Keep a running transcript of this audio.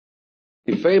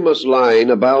The famous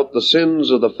line about the sins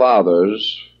of the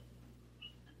fathers,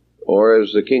 or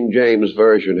as the King James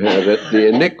Version has it, the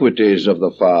iniquities of the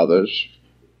fathers,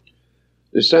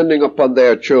 descending upon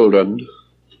their children,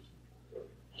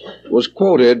 was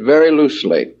quoted very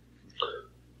loosely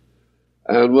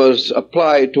and was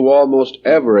applied to almost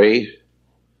every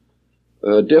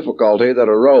difficulty that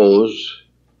arose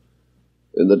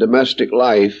in the domestic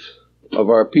life of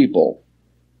our people.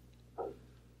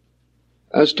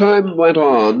 As time went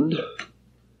on,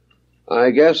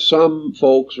 I guess some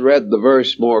folks read the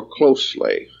verse more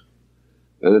closely,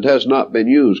 and it has not been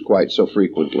used quite so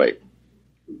frequently.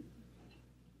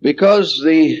 Because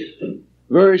the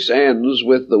verse ends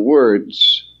with the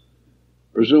words,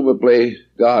 presumably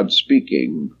God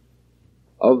speaking,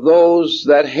 of those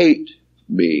that hate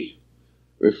me,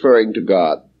 referring to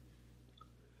God.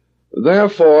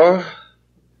 Therefore,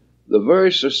 the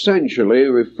verse essentially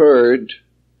referred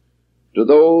to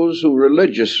those who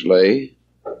religiously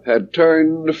had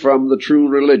turned from the true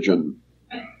religion.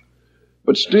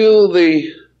 But still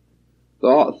the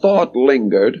thought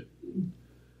lingered,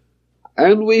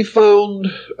 and we found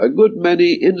a good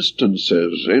many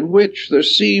instances in which there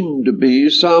seemed to be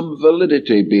some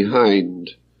validity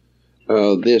behind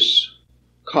this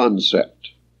concept.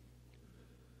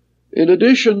 In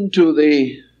addition to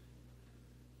the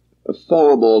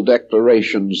formal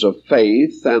declarations of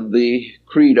faith and the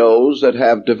credos that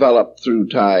have developed through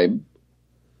time,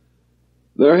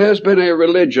 there has been a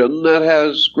religion that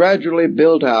has gradually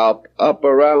built up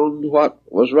around what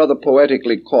was rather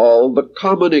poetically called the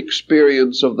common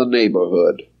experience of the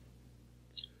neighborhood.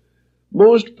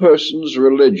 Most persons'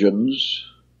 religions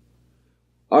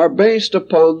are based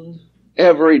upon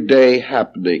everyday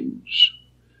happenings.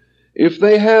 If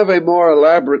they have a more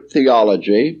elaborate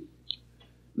theology,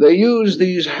 they use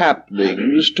these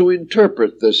happenings to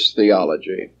interpret this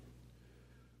theology,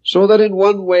 so that in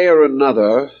one way or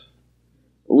another,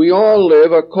 we all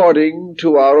live according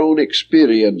to our own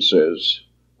experiences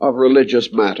of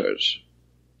religious matters.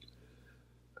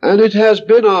 And it has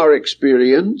been our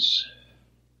experience,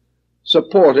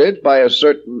 supported by a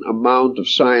certain amount of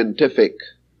scientific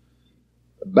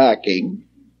backing,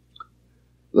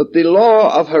 that the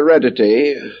law of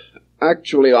heredity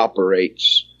actually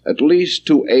operates, at least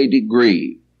to a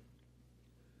degree.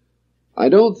 I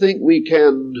don't think we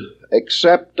can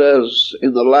accept, as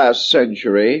in the last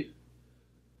century,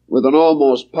 with an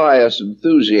almost pious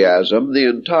enthusiasm, the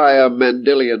entire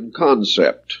Mendelian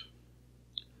concept.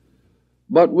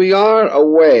 But we are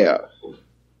aware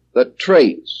that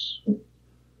traits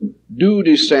do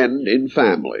descend in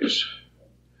families,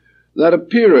 that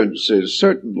appearances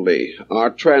certainly are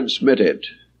transmitted,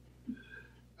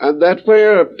 and that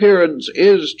where appearance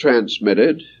is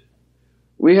transmitted,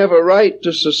 we have a right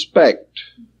to suspect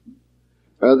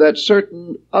that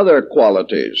certain other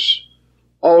qualities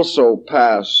also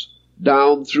pass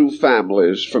down through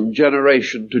families from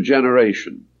generation to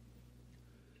generation.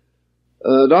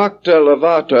 Dr.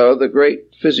 Lavater, the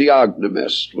great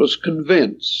physiognomist, was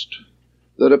convinced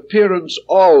that appearance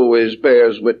always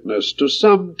bears witness to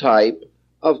some type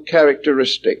of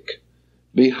characteristic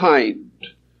behind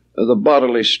the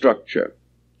bodily structure.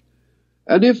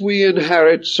 And if we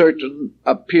inherit certain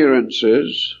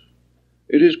appearances,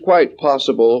 it is quite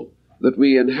possible that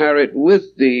we inherit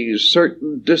with these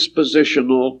certain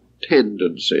dispositional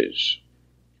tendencies.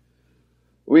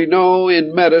 We know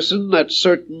in medicine that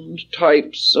certain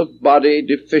types of body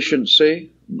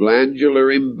deficiency,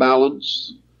 glandular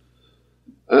imbalance,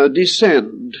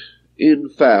 descend in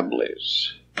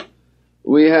families.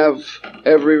 We have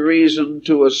every reason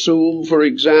to assume, for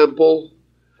example,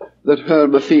 that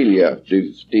hemophilia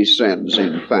descends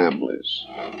in families,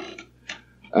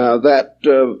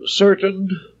 that certain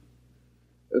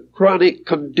chronic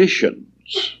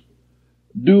conditions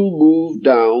do move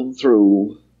down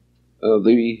through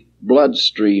the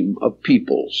bloodstream of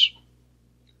peoples.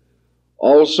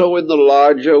 Also in the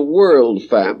larger world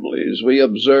families, we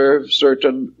observe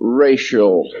certain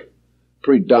racial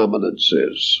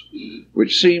predominances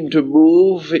which seem to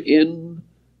move in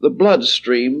the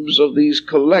bloodstreams of these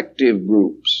collective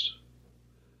groups.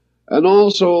 And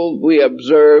also we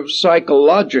observe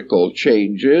psychological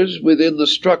changes within the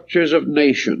structures of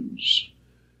nations,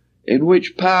 in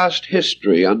which past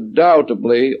history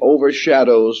undoubtedly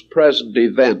overshadows present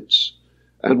events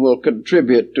and will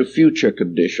contribute to future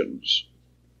conditions.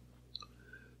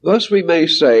 Thus we may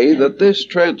say that this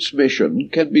transmission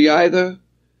can be either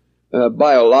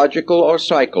biological or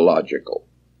psychological.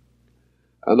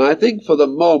 And I think for the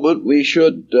moment we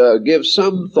should give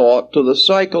some thought to the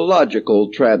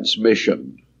psychological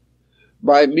transmission,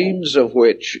 by means of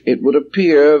which it would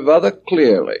appear rather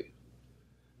clearly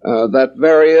that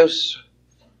various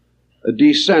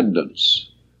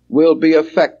descendants will be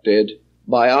affected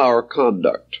by our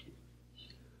conduct.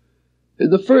 In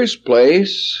the first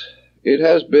place, it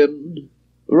has been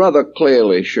rather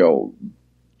clearly shown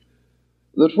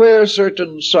that where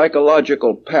certain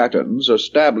psychological patterns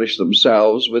establish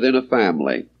themselves within a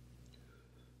family,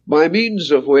 by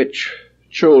means of which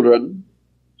children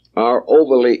are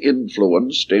overly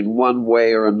influenced in one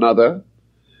way or another,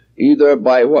 either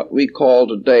by what we call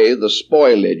today the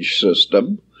spoilage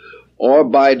system or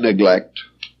by neglect,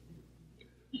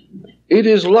 it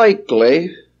is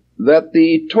likely that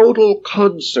the total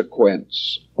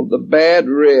consequence of the bad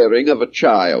rearing of a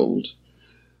child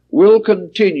will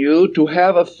continue to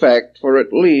have effect for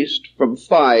at least from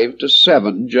 5 to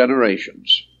 7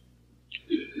 generations.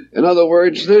 In other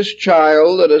words, this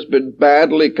child that has been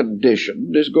badly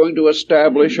conditioned is going to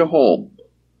establish a home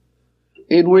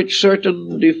in which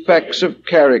certain defects of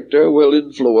character will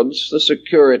influence the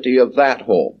security of that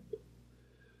home.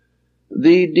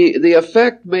 The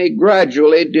effect may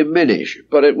gradually diminish,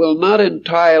 but it will not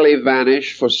entirely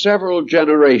vanish for several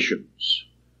generations,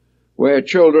 where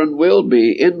children will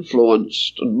be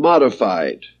influenced and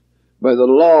modified by the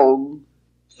long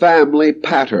family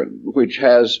pattern which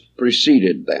has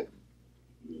preceded them.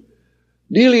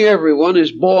 Nearly everyone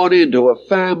is born into a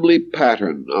family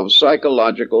pattern of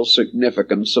psychological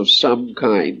significance of some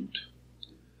kind.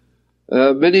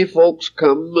 Many folks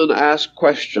come and ask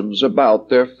questions about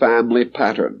their family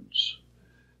patterns.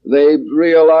 They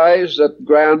realize that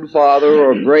grandfather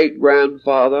or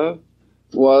great-grandfather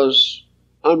was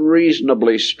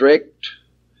unreasonably strict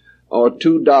or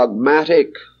too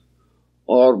dogmatic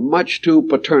or much too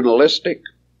paternalistic,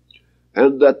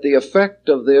 and that the effect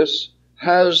of this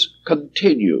has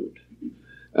continued.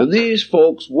 And these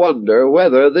folks wonder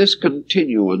whether this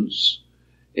continuance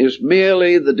is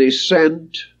merely the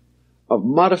descent of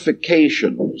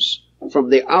modifications from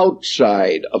the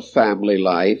outside of family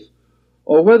life,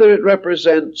 or whether it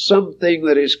represents something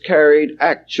that is carried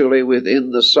actually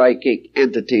within the psychic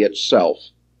entity itself.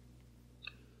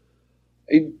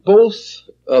 In both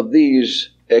of these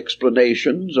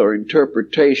explanations or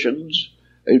interpretations,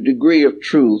 a degree of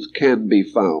truth can be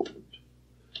found.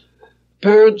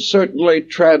 Parents certainly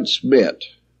transmit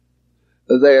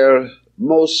their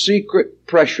most secret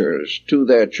pressures to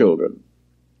their children.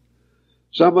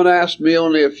 Someone asked me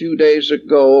only a few days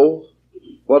ago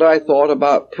what I thought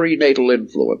about prenatal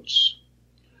influence.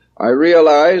 I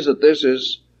realize that this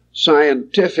is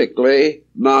scientifically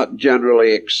not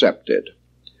generally accepted,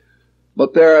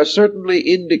 but there are certainly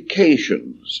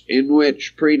indications in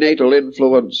which prenatal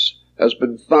influence has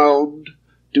been found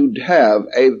to have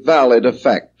a valid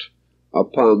effect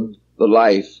upon the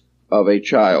life of a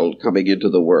child coming into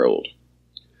the world.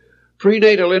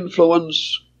 Prenatal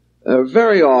influence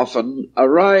very often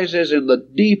arises in the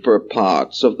deeper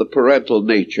parts of the parental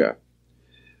nature.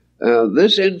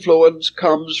 This influence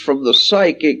comes from the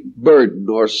psychic burden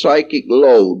or psychic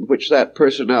load which that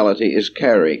personality is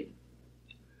carrying.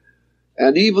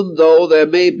 And even though there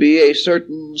may be a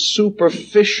certain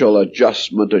superficial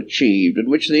adjustment achieved in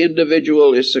which the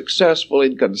individual is successful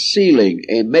in concealing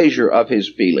a measure of his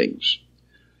feelings,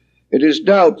 it is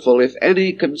doubtful if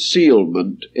any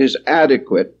concealment is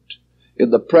adequate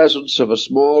in the presence of a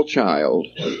small child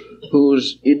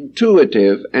whose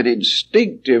intuitive and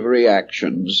instinctive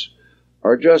reactions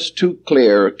are just too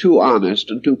clear, too honest,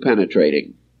 and too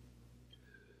penetrating.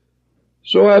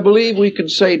 So I believe we can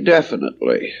say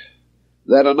definitely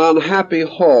that an unhappy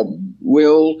home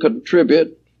will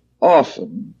contribute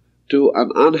often to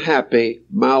an unhappy,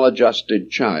 maladjusted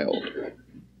child.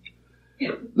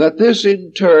 That this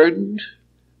in turn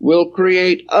will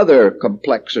create other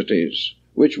complexities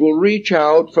which will reach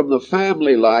out from the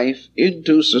family life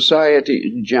into society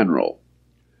in general.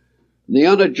 The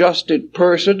unadjusted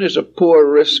person is a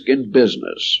poor risk in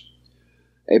business,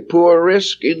 a poor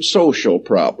risk in social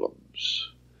problems,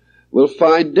 will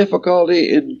find difficulty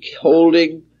in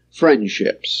holding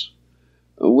friendships,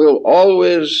 will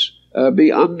always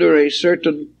be under a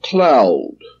certain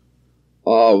cloud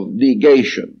of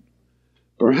negation,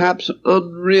 perhaps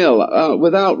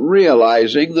without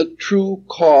realizing the true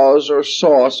cause or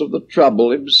source of the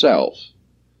trouble himself.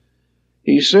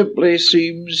 He simply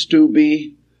seems to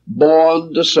be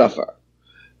born to suffer,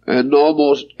 and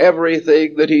almost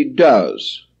everything that he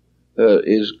does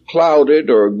is clouded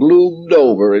or gloomed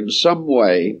over in some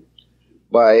way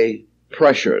by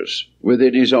pressures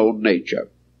within his own nature.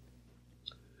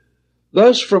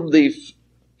 Thus, from the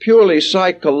purely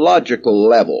psychological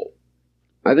level,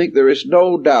 I think there is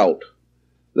no doubt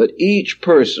that each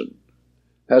person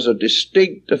has a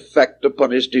distinct effect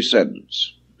upon his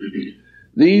descendants.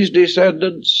 These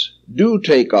descendants do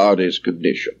take on his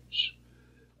conditions.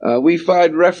 We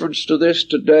find reference to this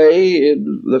today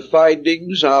in the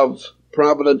findings of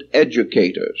prominent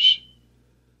educators.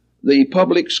 The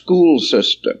public school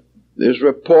system is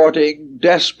reporting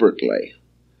desperately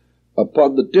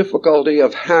upon the difficulty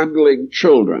of handling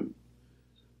children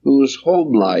whose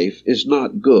home life is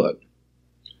not good.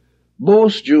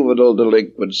 Most juvenile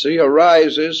delinquency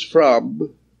arises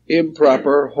from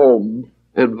improper home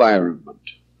environment.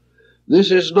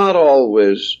 This is not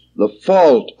always the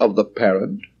fault of the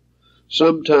parent.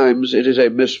 Sometimes it is a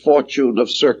misfortune of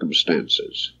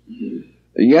circumstances.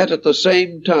 Yet at the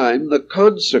same time, the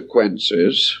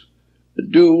consequences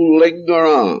do linger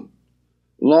on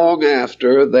long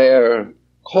after their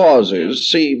causes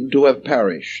seem to have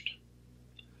perished.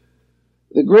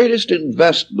 The greatest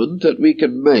investment that we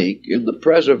can make in the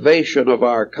preservation of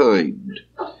our kind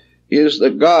is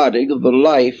the guarding of the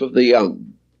life of the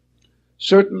young.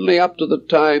 Certainly up to the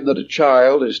time that a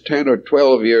child is 10 or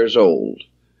 12 years old,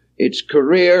 its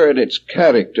career and its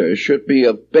character should be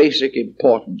of basic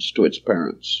importance to its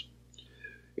parents.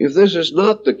 If this is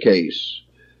not the case,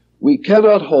 we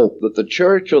cannot hope that the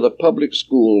church or the public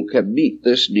school can meet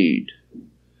this need.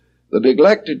 The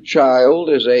neglected child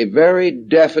is a very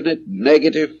definite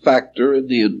negative factor in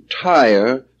the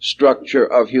entire structure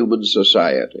of human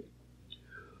society.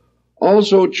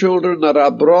 Also, children that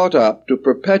are brought up to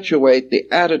perpetuate the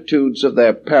attitudes of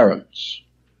their parents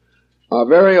are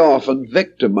very often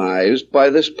victimized by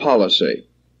this policy.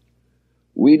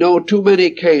 We know too many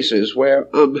cases where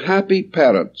unhappy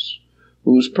parents,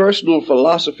 whose personal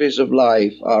philosophies of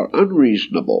life are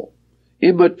unreasonable,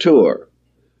 immature,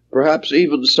 perhaps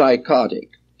even psychotic,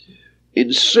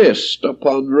 insist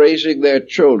upon raising their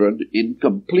children in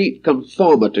complete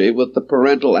conformity with the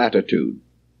parental attitude.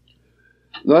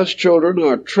 Thus, children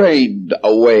are trained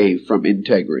away from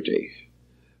integrity.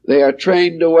 They are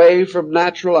trained away from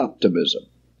natural optimism.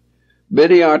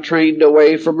 Many are trained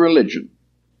away from religion.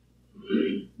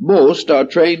 Most are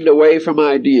trained away from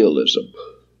idealism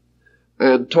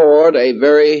and toward a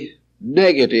very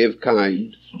negative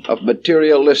kind of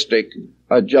materialistic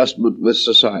adjustment with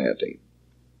society.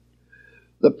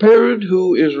 The parent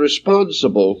who is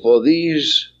responsible for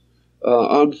these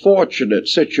unfortunate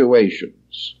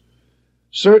situations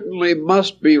certainly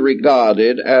must be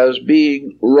regarded as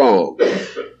being wrong.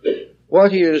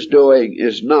 What he is doing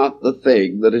is not the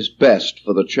thing that is best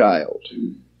for the child.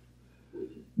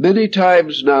 Many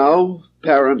times now,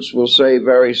 parents will say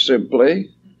very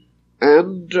simply,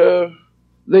 and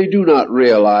they do not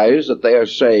realize that they are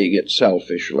saying it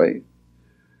selfishly,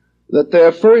 that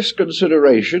their first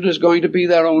consideration is going to be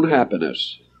their own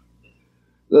happiness,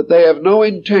 that they have no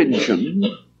intention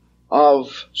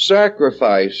of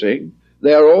sacrificing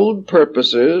their own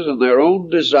purposes and their own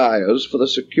desires for the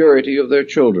security of their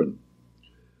children.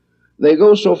 They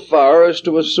go so far as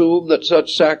to assume that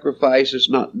such sacrifice is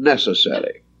not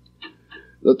necessary,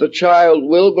 that the child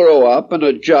will grow up and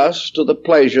adjust to the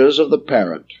pleasures of the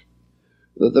parent,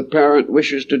 that the parent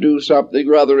wishes to do something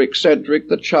rather eccentric,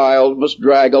 the child must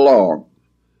drag along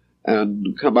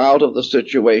and come out of the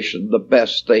situation the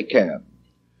best they can.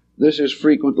 This is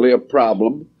frequently a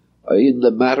problem in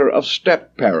the matter of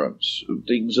step-parents and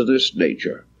things of this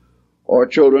nature, or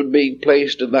children being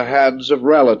placed in the hands of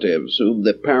relatives whom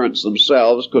the parents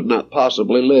themselves could not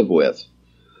possibly live with.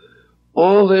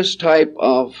 All this type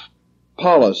of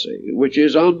policy, which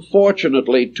is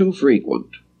unfortunately too frequent,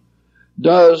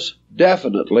 does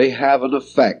definitely have an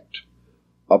effect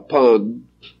upon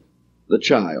the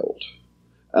child.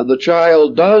 And the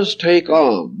child does take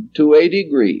on, to a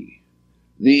degree,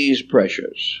 these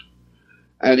pressures,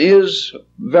 and is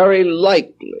very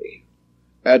likely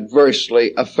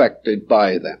adversely affected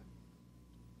by them.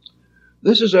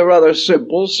 This is a rather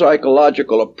simple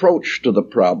psychological approach to the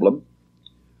problem,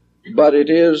 but it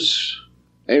is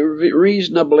a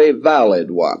reasonably valid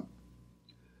one.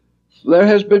 There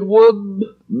has been one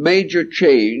major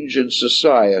change in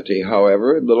society,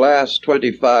 however, in the last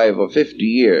 25 or 50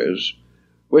 years,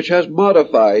 which has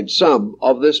modified some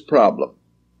of this problem.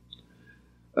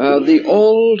 The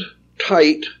old,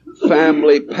 tight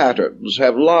family patterns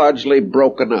have largely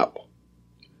broken up.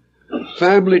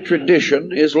 Family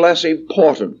tradition is less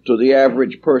important to the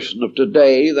average person of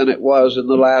today than it was in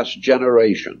the last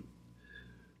generation.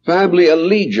 Family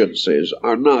allegiances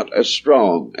are not as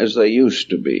strong as they used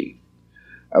to be,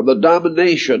 and the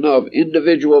domination of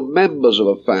individual members of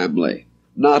a family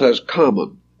not as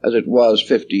common as it was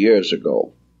 50 years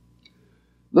ago.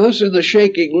 Thus, in the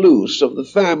shaking loose of the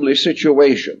family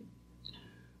situation,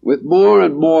 with more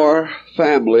and more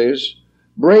families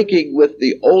breaking with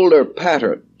the older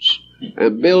patterns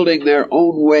and building their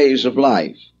own ways of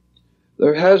life.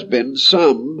 There has been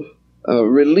some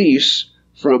release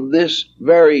from this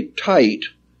very tight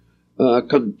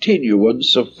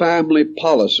continuance of family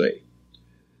policy.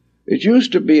 It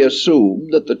used to be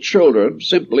assumed that the children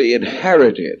simply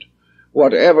inherited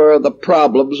whatever the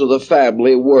problems of the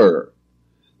family were.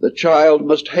 The child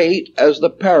must hate as the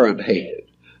parent hated,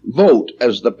 vote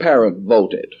as the parent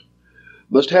voted,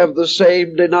 must have the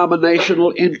same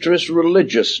denominational interest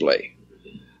religiously,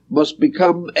 must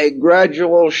become a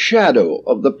gradual shadow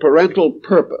of the parental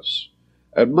purpose,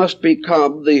 and must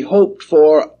become the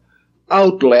hoped-for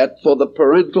outlet for the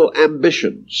parental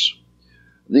ambitions.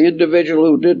 The individual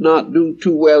who did not do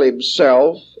too well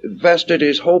himself invested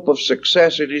his hope of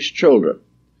success in his children,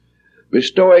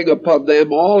 bestowing upon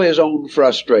them all his own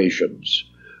frustrations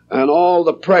and all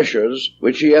the pressures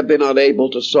which he had been unable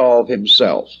to solve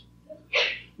himself.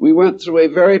 We went through a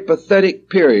very pathetic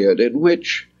period in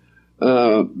which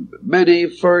many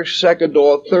first, second,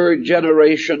 or third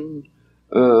generation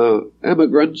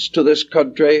immigrants to this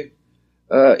country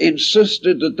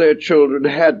insisted that their children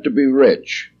had to be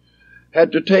rich,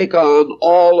 had to take on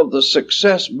all of the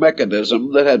success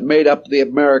mechanism that had made up the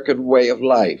American way of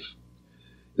life.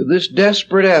 In this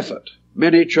desperate effort,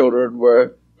 many children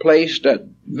were placed at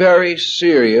very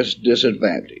serious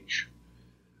disadvantage.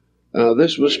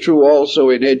 This was true also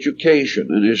in education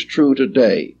and is true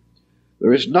today.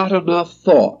 There is not enough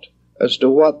thought as to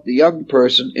what the young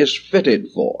person is fitted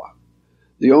for.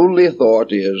 The only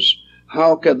thought is,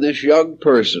 how can this young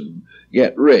person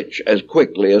get rich as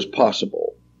quickly as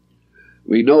possible?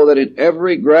 We know that in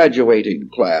every graduating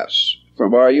class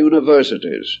from our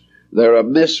universities, there are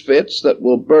misfits that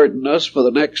will burden us for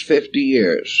the next 50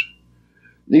 years.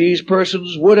 These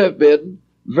persons would have been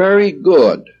very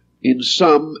good in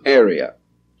some area,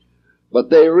 but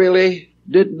they really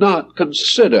did not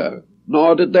consider,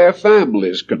 nor did their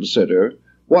families consider,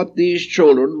 what these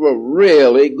children were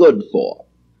really good for.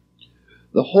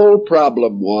 The whole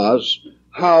problem was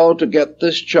how to get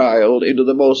this child into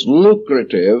the most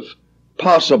lucrative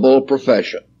possible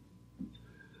profession.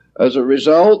 As a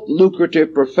result,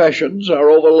 lucrative professions are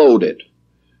overloaded,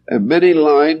 and many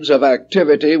lines of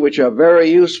activity which are very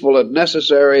useful and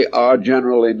necessary are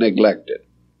generally neglected.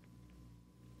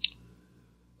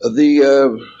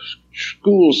 The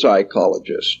school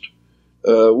psychologist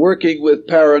working with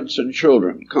parents and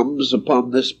children comes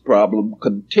upon this problem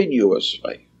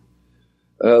continuously.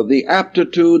 The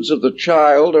aptitudes of the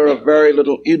child are of very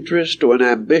little interest to an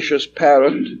ambitious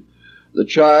parent. The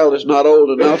child is not old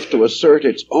enough to assert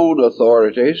its own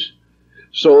authorities,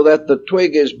 so that the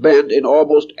twig is bent in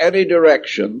almost any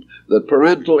direction that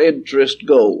parental interest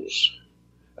goes,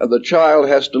 and the child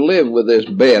has to live with this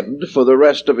bend for the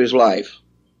rest of his life.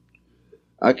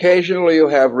 Occasionally you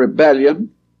have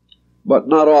rebellion, but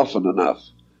not often enough,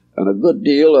 and a good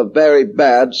deal of very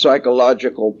bad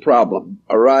psychological problem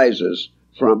arises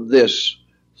from this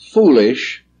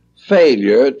foolish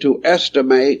failure to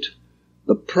estimate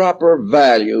the proper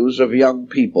values of young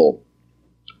people.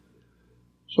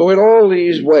 So in all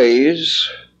these ways,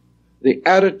 the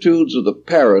attitudes of the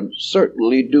parents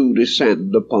certainly do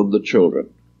descend upon the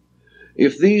children.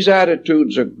 If these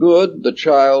attitudes are good, the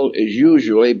child is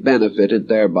usually benefited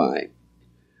thereby.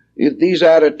 If these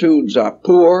attitudes are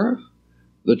poor,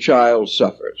 the child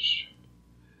suffers.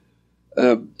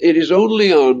 It is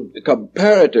only on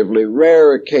comparatively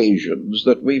rare occasions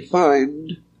that we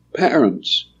find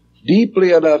parents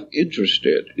deeply enough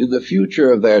interested in the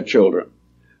future of their children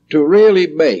to really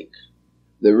make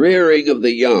the rearing of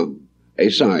the young a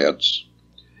science,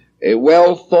 a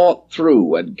well thought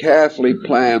through and carefully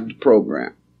planned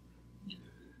program.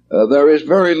 There is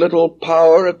very little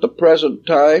power at the present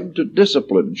time to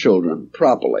discipline children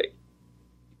properly.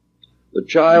 The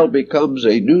child becomes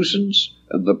a nuisance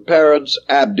and the parents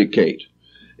abdicate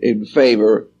in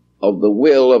favor of the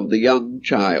will of the young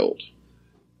child.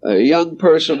 A young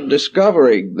person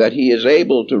discovering that he is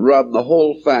able to run the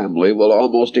whole family will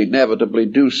almost inevitably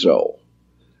do so,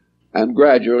 and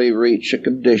gradually reach a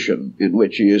condition in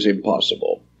which he is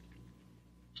impossible.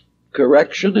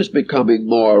 Correction is becoming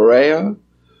more rare,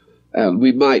 and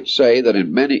we might say that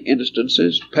in many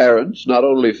instances parents not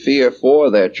only fear for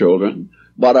their children,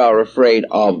 but are afraid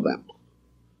of them.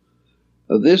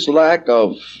 This lack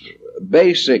of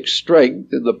basic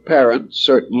strength in the parent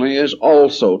certainly is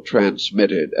also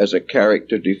transmitted as a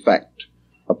character defect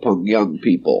upon young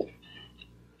people.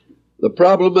 The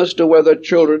problem as to whether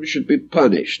children should be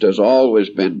punished has always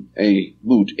been a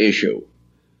moot issue.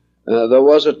 There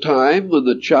was a time when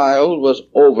the child was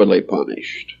overly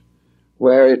punished,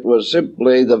 where it was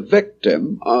simply the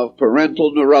victim of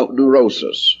parental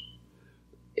neurosis.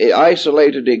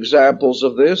 Isolated examples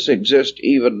of this exist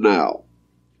even now.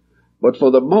 But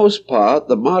for the most part,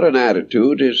 the modern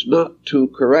attitude is not to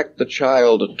correct the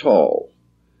child at all.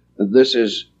 And this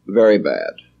is very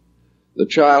bad. The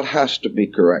child has to be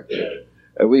corrected.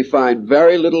 And we find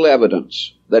very little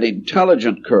evidence that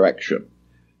intelligent correction,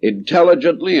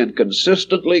 intelligently and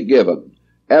consistently given,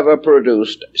 ever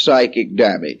produced psychic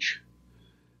damage.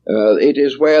 It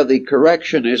is where the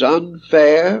correction is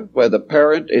unfair, where the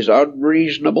parent is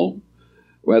unreasonable,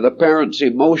 where the parent's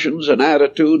emotions and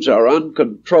attitudes are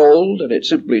uncontrolled, and it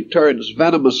simply turns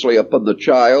venomously upon the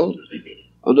child.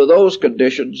 Under those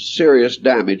conditions, serious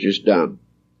damage is done.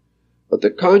 But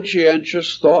the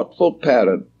conscientious, thoughtful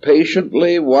parent,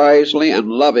 patiently, wisely, and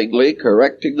lovingly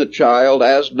correcting the child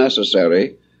as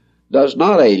necessary, does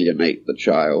not alienate the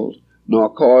child,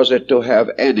 nor cause it to have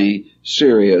any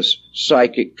serious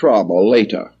psychic trauma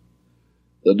later.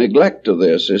 The neglect of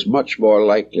this is much more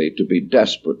likely to be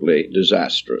desperately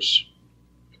disastrous.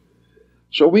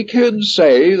 So we can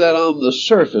say that on the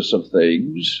surface of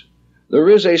things, there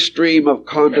is a stream of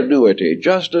continuity,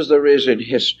 just as there is in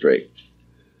history.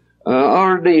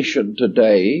 Our nation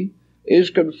today is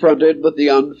confronted with the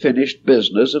unfinished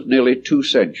business of nearly 2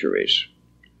 centuries.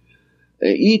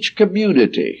 Each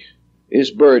community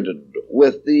is burdened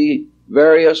with the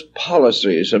various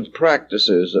policies and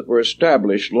practices that were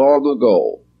established long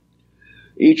ago.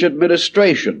 Each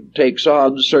administration takes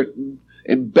on certain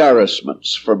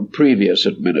embarrassments from previous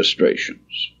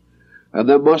administrations, and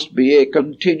there must be a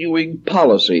continuing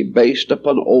policy based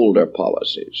upon older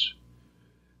policies.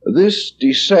 This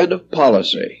descent of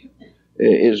policy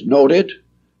is noted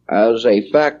as a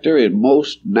factor in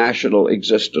most national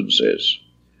existences.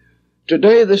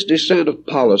 Today, this descent of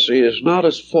policy is not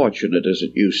as fortunate as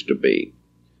it used to be.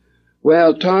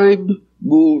 Well, time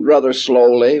moved rather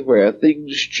slowly, where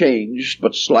things changed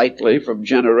but slightly from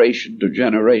generation to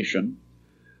generation.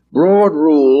 Broad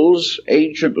rules,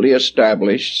 anciently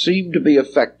established, seem to be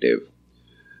effective.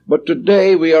 But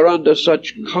today we are under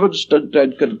such constant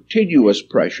and continuous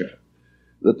pressure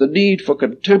that the need for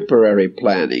contemporary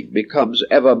planning becomes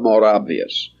ever more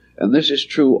obvious, and this is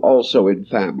true also in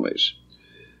families.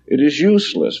 It is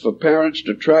useless for parents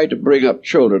to try to bring up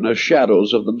children as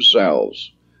shadows of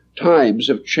themselves. Times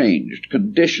have changed,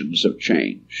 conditions have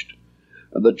changed,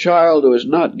 and the child who is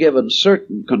not given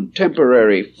certain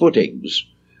contemporary footings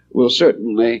will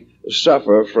certainly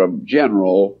suffer from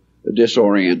general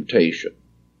disorientation.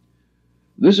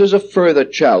 This is a further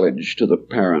challenge to the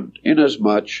parent,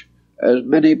 inasmuch as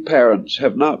many parents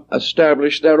have not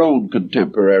established their own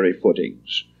contemporary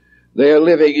footings. They are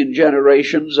living in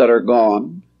generations that are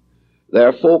gone.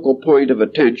 Their focal point of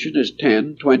attention is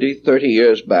 10, 20, 30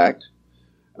 years back,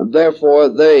 and therefore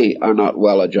they are not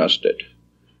well adjusted.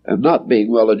 And not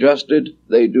being well adjusted,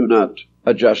 they do not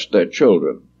adjust their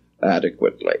children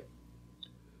adequately.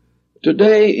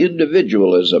 Today,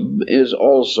 individualism is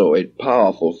also a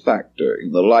powerful factor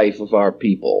in the life of our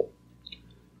people.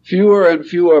 Fewer and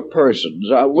fewer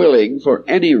persons are willing for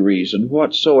any reason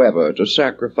whatsoever to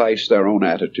sacrifice their own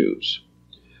attitudes.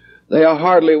 They are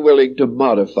hardly willing to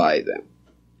modify them.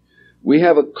 We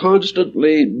have a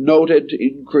constantly noted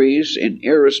increase in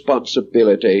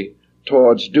irresponsibility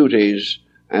towards duties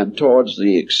and towards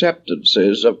the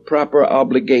acceptances of proper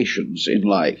obligations in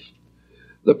life.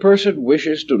 The person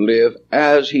wishes to live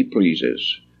as he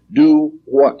pleases, do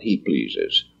what he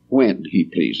pleases, when he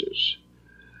pleases.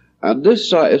 And this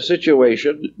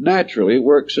situation naturally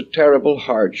works a terrible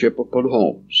hardship upon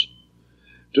homes.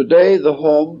 Today the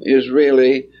home is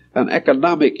really an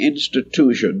economic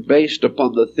institution based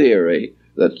upon the theory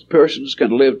that persons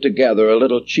can live together a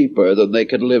little cheaper than they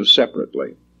can live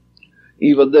separately.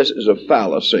 Even this is a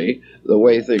fallacy, the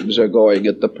way things are going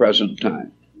at the present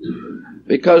time.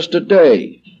 Because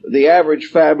today, the average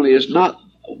family is not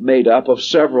made up of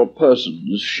several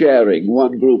persons sharing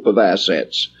one group of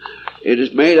assets. It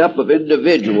is made up of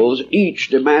individuals, each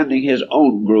demanding his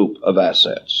own group of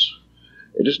assets.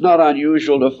 It is not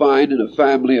unusual to find in a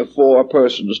family of 4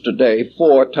 persons today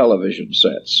 4 television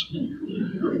sets.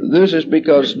 This is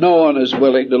because no one is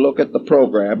willing to look at the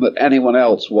program that anyone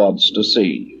else wants to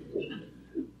see.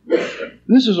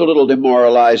 This is a little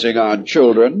demoralizing on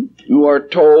children who are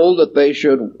told that they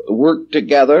should work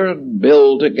together and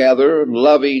build together and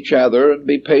love each other and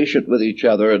be patient with each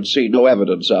other and see no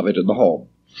evidence of it in the home.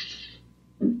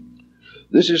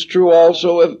 This is true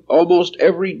also of almost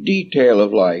every detail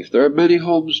of life. There are many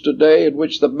homes today in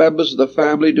which the members of the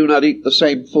family do not eat the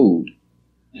same food.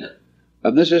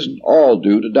 And this isn't all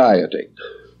due to dieting.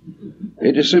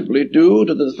 It is simply due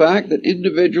to the fact that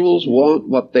individuals want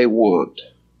what they want.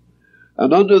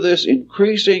 And under this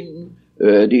increasing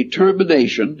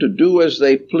determination to do as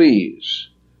they please,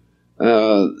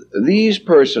 these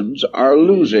persons are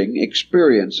losing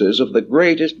experiences of the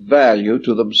greatest value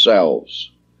to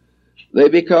themselves. They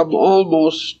become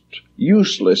almost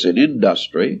useless in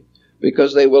industry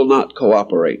because they will not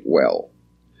cooperate well.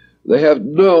 They have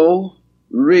no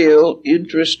real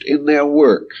interest in their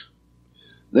work.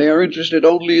 They are interested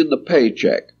only in the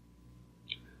paycheck.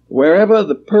 Wherever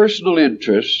the personal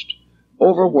interest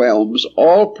overwhelms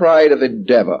all pride of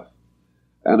endeavor,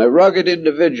 and a rugged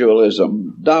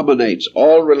individualism dominates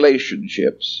all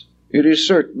relationships, it is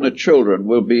certain that children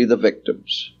will be the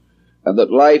victims, and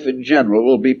that life in general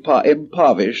will be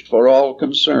impoverished for all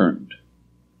concerned.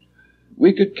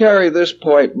 We could carry this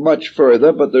point much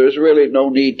further, but there is really no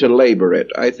need to labor it.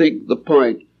 I think the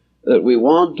point that we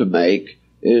want to make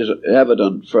is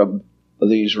evident from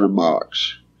these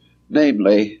remarks,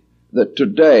 namely that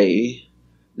today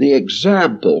the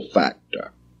example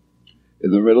factor in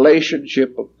the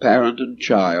relationship of parent and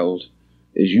child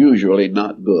is usually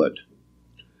not good,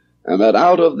 and that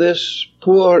out of this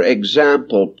poor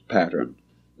example pattern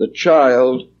the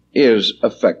child is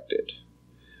affected.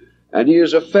 And he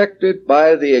is affected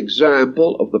by the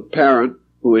example of the parent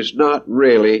who is not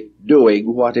really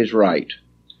doing what is right.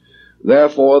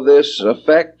 Therefore, this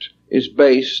effect is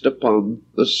based upon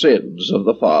the sins of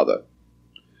the father.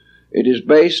 It is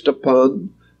based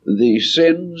upon the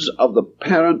sins of the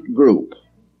parent group.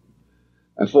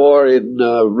 For in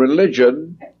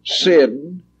religion,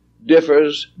 sin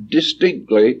differs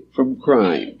distinctly from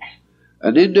crime.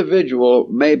 An individual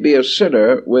may be a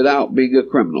sinner without being a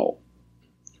criminal.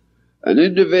 An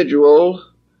individual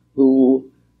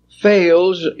who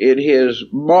fails in his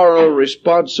moral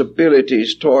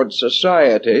responsibilities toward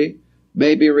society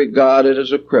may be regarded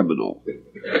as a criminal.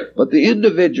 But the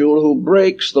individual who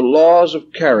breaks the laws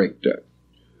of character,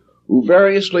 who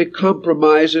variously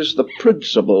compromises the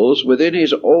principles within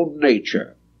his own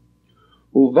nature,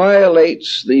 who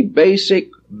violates the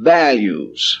basic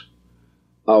values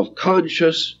of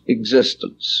conscious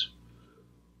existence,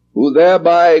 who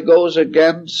thereby goes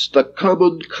against the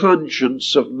common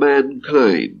conscience of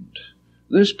mankind,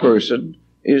 this person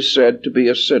is said to be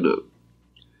a sinner,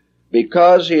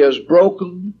 because he has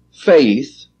broken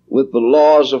faith with the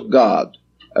laws of God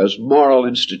as moral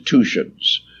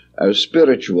institutions, as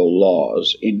spiritual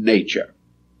laws in nature.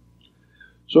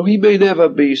 So he may never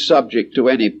be subject to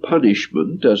any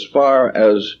punishment as far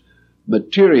as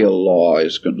material law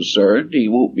is concerned. He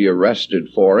won't be arrested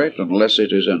for it unless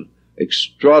it is an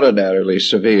extraordinarily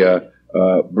severe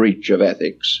breach of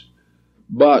ethics.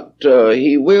 But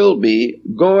he will be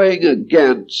going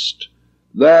against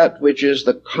that which is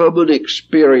the common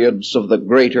experience of the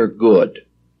greater good.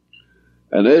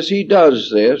 And as he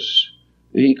does this,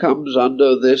 he comes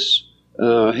under this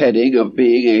heading of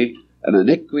being an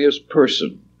iniquitous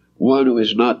person, one who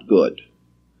is not good,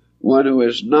 one who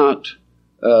is not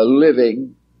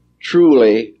living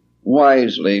truly,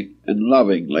 wisely, and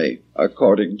lovingly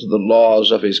according to the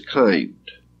laws of his kind.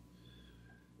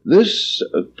 This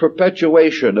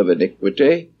perpetuation of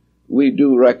iniquity we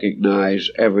do recognize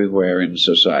everywhere in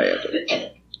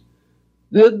society.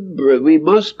 Then we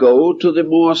must go to the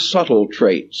more subtle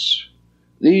traits.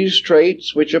 These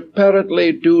traits which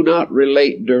apparently do not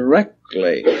relate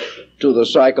directly to the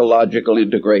psychological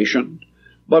integration,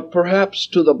 but perhaps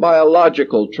to the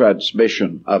biological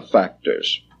transmission of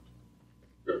factors.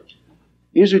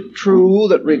 Is it true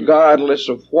that regardless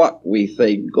of what we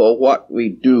think or what we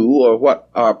do or what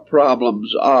our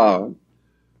problems are,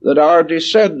 that our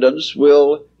descendants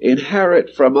will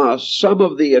inherit from us some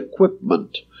of the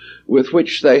equipment with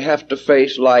which they have to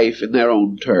face life in their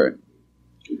own turn?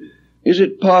 Is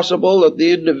it possible that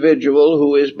the individual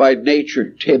who is by nature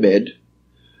timid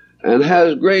and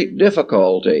has great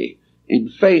difficulty in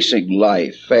facing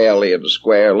life fairly and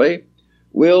squarely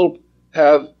will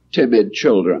have timid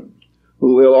children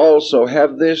who will also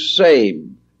have this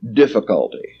same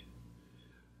difficulty?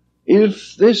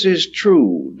 If this is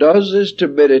true, does this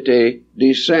timidity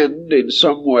descend in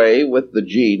some way with the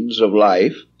genes of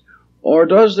life, or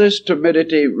does this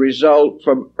timidity result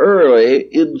from early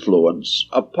influence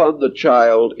upon the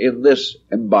child in this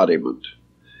embodiment?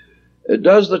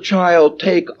 Does the child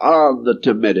take on the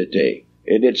timidity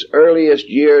in its earliest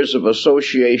years of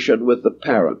association with the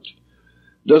parent?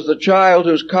 Does the child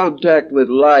whose contact with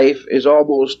life is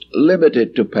almost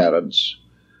limited to parents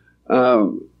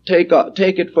take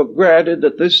it for granted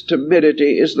that this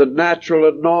timidity is the natural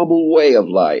and normal way of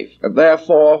life, and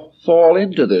therefore fall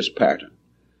into this pattern,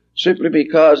 simply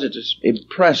because it is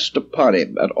impressed upon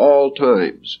him at all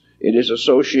times in his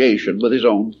association with his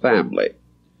own family?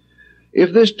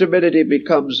 If this timidity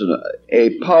becomes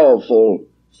a powerful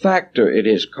factor in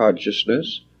his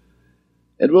consciousness.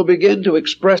 It will begin to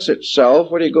express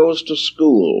itself when he goes to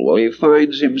school, where he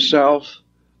finds himself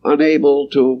unable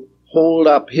to hold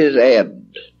up his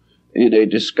end in a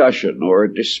discussion or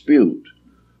a dispute,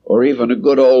 or even a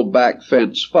good old back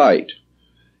fence fight.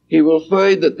 He will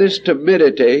find that this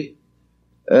timidity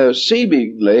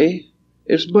seemingly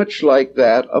is much like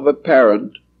that of a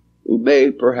parent who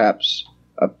may perhaps,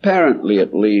 apparently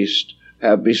at least,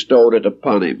 have bestowed it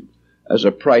upon him as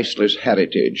a priceless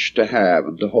heritage to have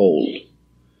and to hold.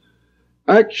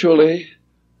 Actually,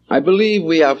 I believe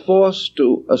we are forced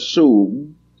to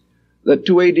assume that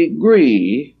to a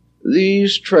degree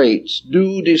these traits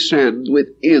do descend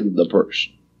within the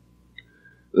person.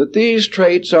 That these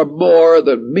traits are more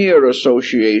than mere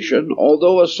association,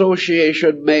 although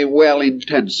association may well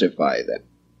intensify them.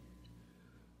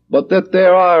 But that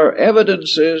there are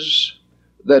evidences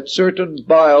that certain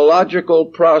biological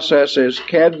processes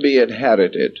can be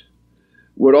inherited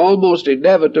would almost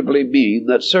inevitably mean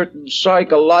that certain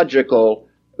psychological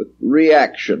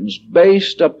reactions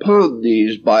based upon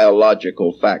these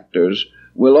biological factors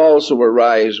will also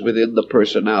arise within the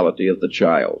personality of the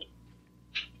child.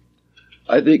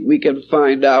 I think we can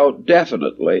find out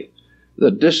definitely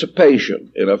that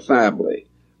dissipation in a family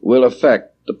will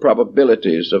affect the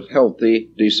probabilities of healthy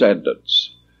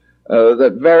descendants,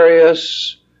 that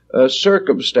various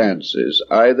circumstances,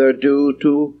 either due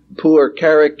to poor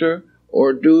character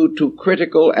or due to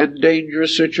critical and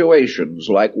dangerous situations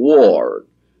like war,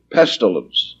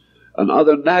 pestilence, and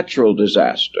other natural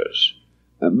disasters,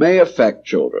 may affect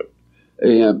children,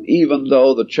 even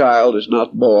though the child is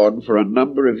not born for a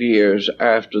number of years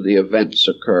after the events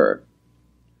occur.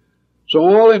 So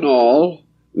all in all,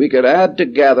 we could add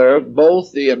together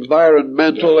both the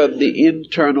environmental and the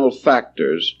internal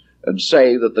factors and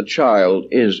say that the child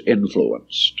is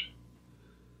influenced.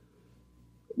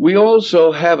 We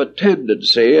also have a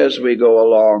tendency, as we go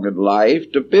along in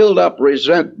life, to build up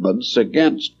resentments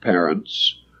against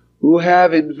parents who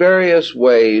have in various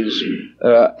ways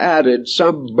added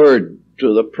some burden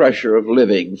to the pressure of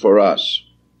living for us.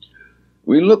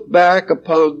 We look back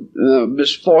upon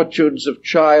misfortunes of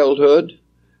childhood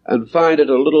and find it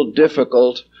a little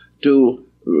difficult to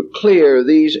clear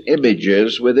these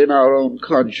images within our own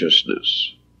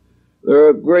consciousness. There are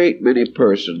a great many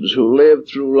persons who live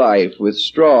through life with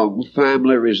strong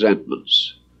family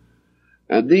resentments,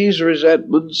 and these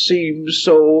resentments seem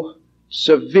so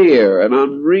severe and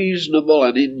unreasonable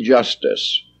and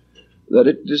injustice that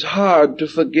it is hard to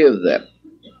forgive them.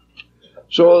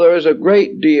 So there is a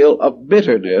great deal of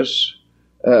bitterness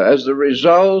as the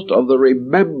result of the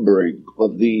remembering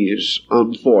of these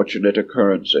unfortunate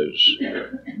occurrences.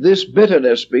 This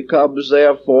bitterness becomes,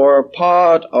 therefore,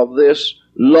 part of this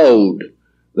load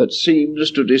that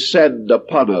seems to descend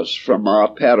upon us from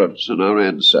our parents and our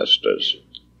ancestors.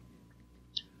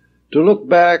 To look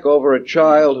back over a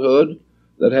childhood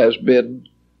that has been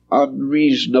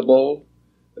unreasonable,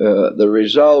 the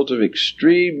result of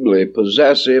extremely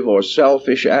possessive or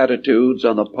selfish attitudes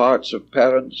on the parts of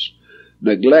parents,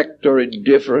 neglect or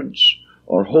indifference,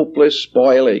 or hopeless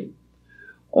spoiling,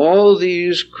 all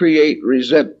these create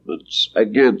resentments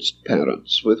against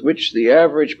parents with which the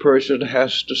average person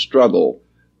has to struggle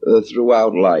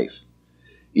throughout life.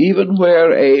 Even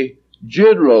where a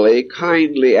generally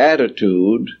kindly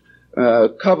attitude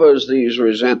covers these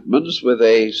resentments with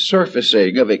a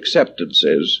surfacing of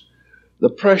acceptances, the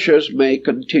pressures may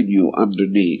continue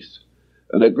underneath,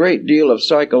 and a great deal of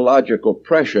psychological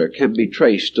pressure can be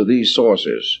traced to these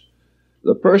sources.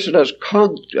 The person has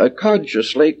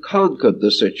consciously conquered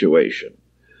the situation,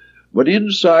 but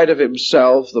inside of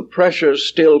himself the pressures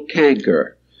still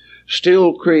canker,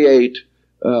 still create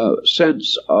a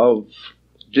sense of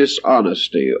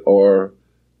dishonesty or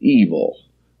evil.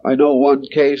 I know one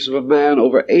case of a man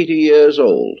over 80 years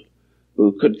old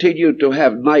who continued to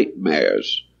have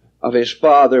nightmares of his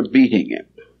father beating him.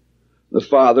 The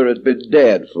father had been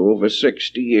dead for over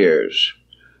 60 years.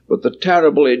 But the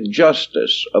terrible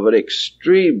injustice of an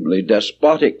extremely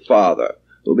despotic father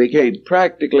who became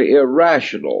practically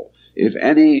irrational if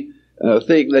anything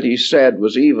that he said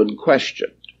was even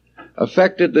questioned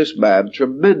affected this man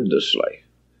tremendously.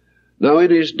 Now, in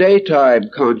his daytime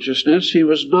consciousness, he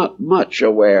was not much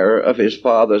aware of his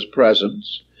father's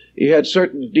presence. He had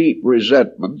certain deep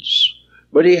resentments,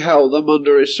 but he held them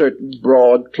under a certain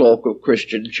broad cloak of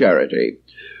Christian charity.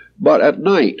 But at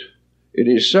night, in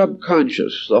his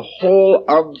subconscious, the whole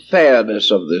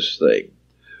unfairness of this thing,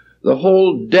 the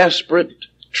whole desperate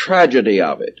tragedy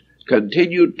of it,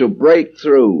 continued to break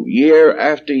through year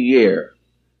after year.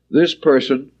 This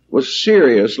person was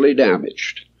seriously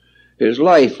damaged. His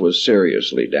life was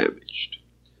seriously damaged.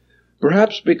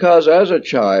 Perhaps because as a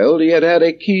child he had had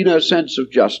a keener sense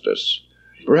of justice.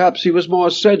 Perhaps he was more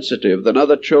sensitive than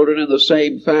other children in the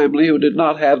same family who did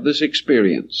not have this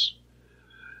experience.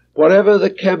 Whatever the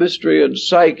chemistry and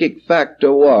psychic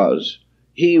factor was,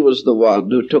 he was the one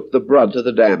who took the brunt of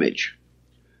the damage.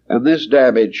 And this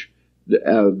damage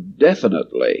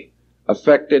definitely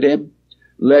affected him,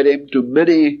 led him to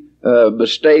many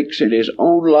mistakes in his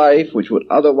own life which would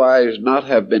otherwise not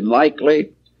have been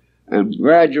likely, and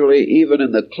gradually, even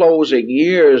in the closing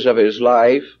years of his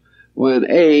life,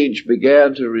 when age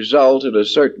began to result in a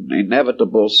certain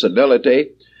inevitable senility,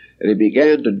 and he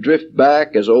began to drift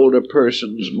back, as older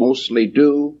persons mostly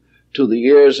do, to the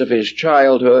years of his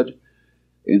childhood,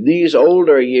 in these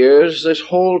older years, this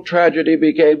whole tragedy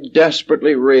became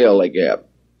desperately real again.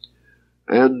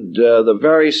 And the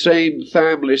very same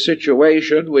family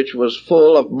situation, which was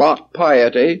full of mock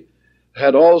piety,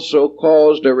 had also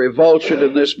caused a revulsion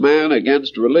in this man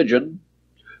against religion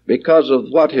because of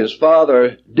what his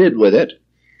father did with it,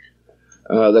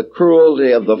 the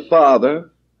cruelty of the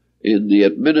father in the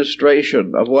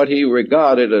administration of what he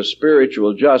regarded as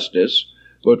spiritual justice,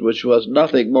 but which was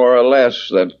nothing more or less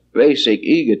than basic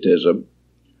egotism.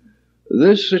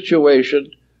 This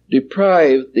situation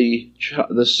deprived the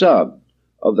son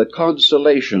of the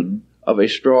consolation of a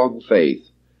strong faith.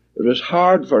 It was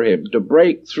hard for him to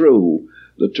break through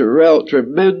the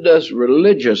tremendous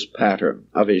religious pattern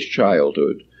of his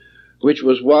childhood, which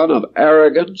was one of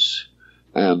arrogance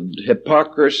and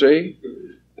hypocrisy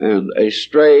and a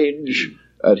strange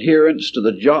adherence to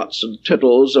the jots and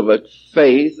tittles of a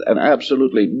faith and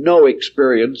absolutely no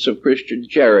experience of Christian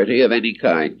charity of any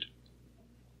kind.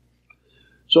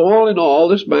 So all in all,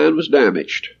 this man was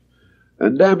damaged,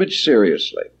 and damaged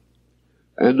seriously.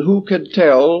 And who can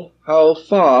tell how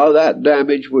far that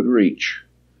damage would reach?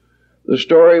 The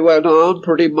story went on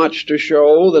pretty much to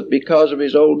show that because of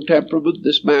his own temperament,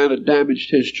 this man had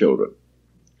damaged his children.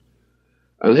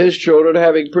 And his children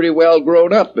having pretty well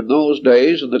grown up in those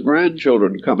days, and the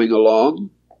grandchildren coming along,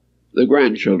 the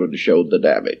grandchildren showed the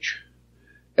damage.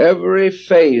 Every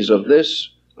phase of this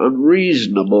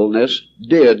unreasonableness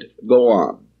did go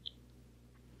on.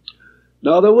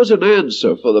 Now, there was an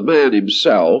answer for the man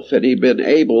himself had he been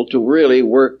able to really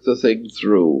work the thing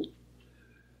through.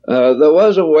 There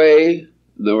was a way,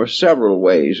 there were several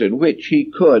ways in which he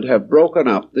could have broken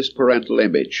up this parental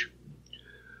image,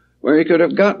 where he could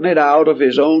have gotten it out of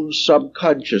his own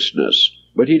subconsciousness,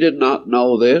 but he did not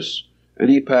know this, and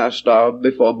he passed on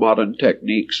before modern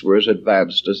techniques were as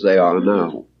advanced as they are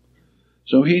now.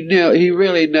 So he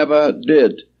really never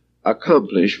did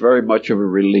accomplish very much of a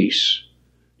release.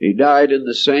 He died in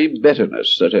the same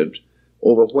bitterness that had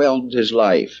overwhelmed his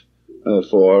life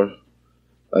for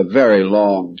a very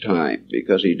long time,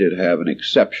 because he did have an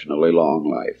exceptionally long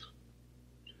life.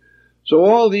 So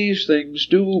all these things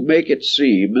do make it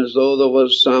seem as though there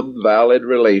was some valid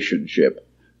relationship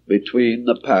between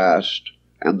the past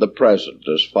and the present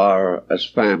as far as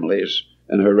families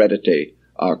and heredity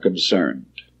are concerned.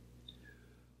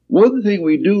 One thing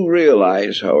we do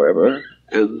realize, however,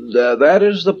 and that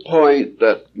is the point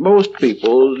that most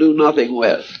people do nothing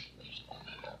with.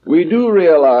 We do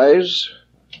realize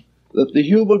that the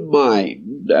human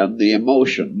mind and the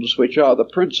emotions, which are the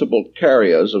principal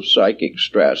carriers of psychic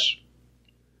stress,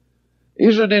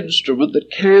 is an instrument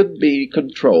that can be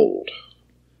controlled.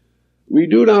 We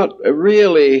do not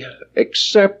really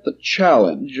accept the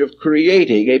challenge of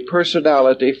creating a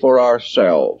personality for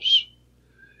ourselves.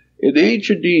 In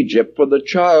ancient Egypt, when the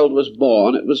child was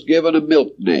born, it was given a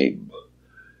milk name.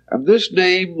 And this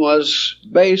name was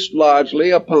based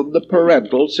largely upon the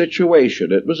parental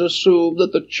situation. It was assumed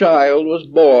that the child was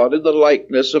born in the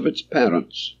likeness of its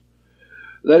parents,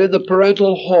 that in the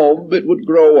parental home it would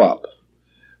grow up,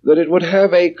 that it would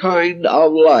have a kind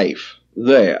of life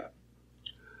there.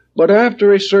 But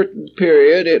after a certain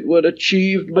period, it would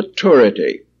achieve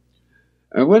maturity.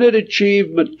 And when it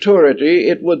achieved maturity,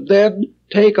 it would then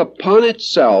take upon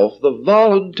itself the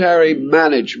voluntary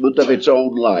management of its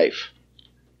own life.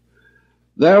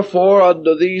 Therefore,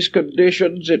 under these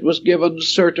conditions, it was given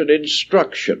certain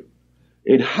instruction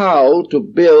in how to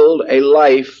build a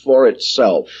life for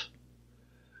itself.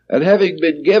 And having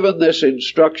been given this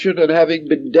instruction and having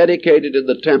been dedicated in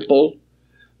the temple,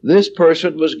 this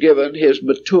person was given his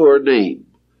mature name.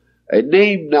 A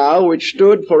name now which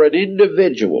stood for an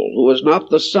individual who was not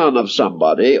the son of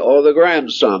somebody or the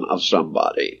grandson of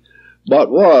somebody, but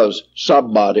was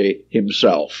somebody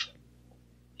himself.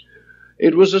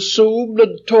 It was assumed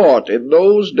and taught in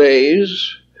those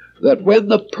days that when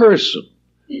the person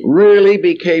really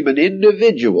became an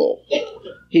individual,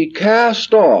 he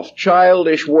cast off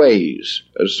childish ways,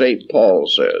 as St. Paul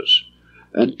says,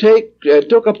 and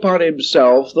took upon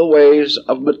himself the ways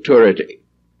of maturity.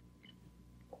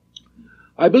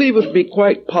 I believe it would be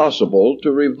quite possible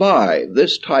to revive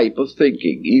this type of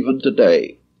thinking even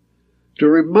today, to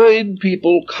remind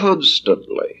people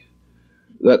constantly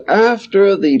that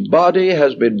after the body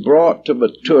has been brought to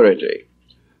maturity,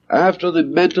 after the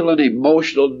mental and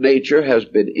emotional nature has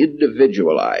been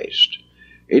individualized,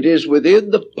 it is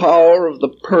within the power of the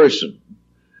person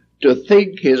to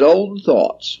think his own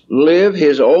thoughts, live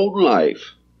his own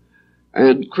life,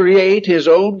 and create his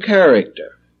own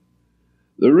character.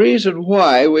 The reason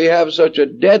why we have such a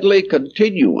deadly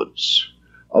continuance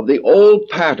of the old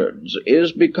patterns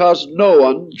is because no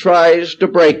one tries to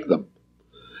break them.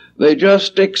 They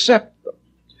just accept them.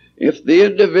 If the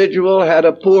individual had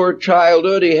a poor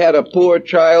childhood, he had a poor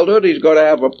childhood, he's going to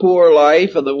have a poor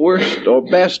life, and the worst or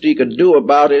best he can do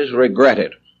about it is regret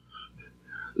it.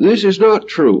 This is not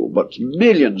true, but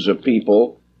millions of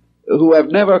people who have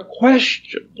never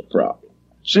questioned the problem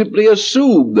simply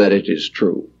assume that it is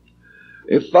true.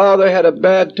 If father had a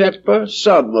bad temper,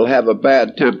 son will have a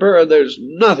bad temper, and there's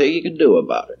nothing he can do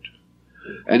about it.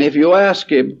 And if you ask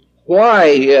him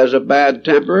why he has a bad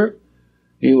temper,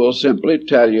 he will simply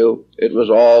tell you it was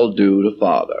all due to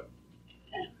father.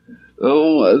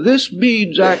 This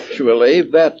means actually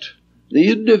that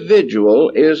the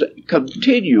individual is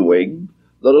continuing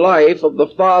the life of the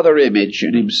father image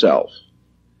in himself.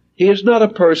 He is not a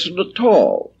person at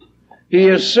all. He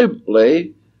is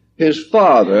simply his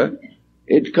father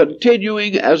in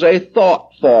continuing as a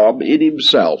thought form in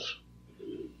himself.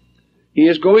 He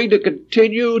is going to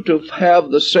continue to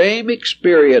have the same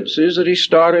experiences that he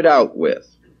started out with.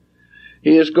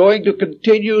 He is going to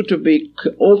continue to be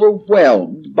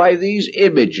overwhelmed by these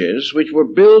images which were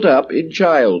built up in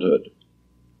childhood.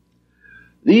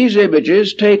 These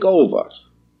images take over.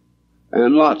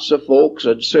 And lots of folks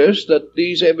insist that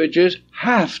these images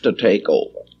have to take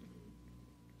over,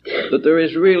 that there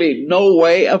is really no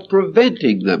way of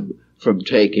preventing them from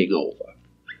taking over.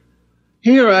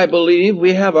 Here I believe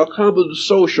we have a common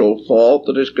social fault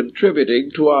that is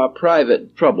contributing to our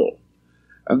private trouble,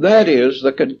 and that is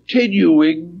the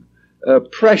continuing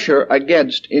pressure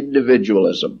against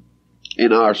individualism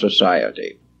in our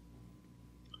society.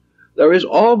 There is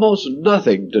almost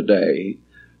nothing today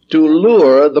to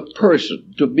lure the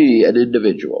person to be an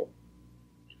individual.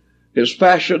 His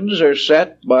fashions are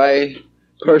set by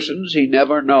persons he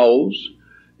never knows.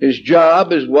 His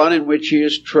job is one in which he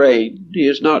is trained. He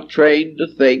is not trained to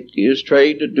think. He is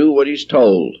trained to do what he's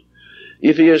told.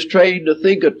 If he is trained to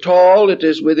think at all, it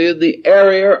is within the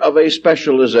area of a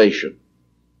specialization.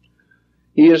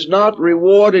 He is not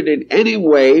rewarded in any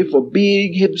way for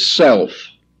being himself.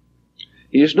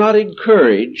 He is not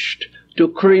encouraged to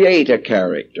create a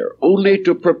character, only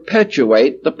to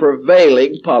perpetuate the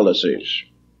prevailing policies.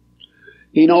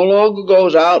 He no longer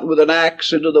goes out with an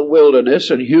axe into the wilderness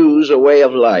and hews a way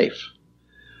of life.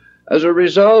 As a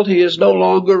result, he is no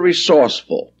longer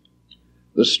resourceful.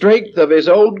 The strength of his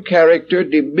own character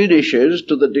diminishes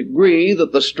to the degree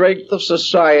that the strength of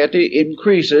society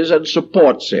increases and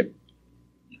supports him.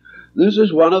 This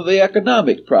is one of the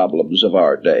economic problems of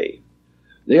our day.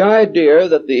 The idea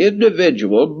that the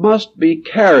individual must be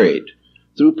carried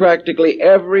through practically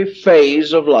every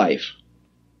phase of life.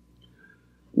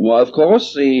 Well, of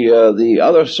course, the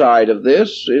other side of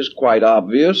this is quite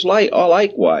obvious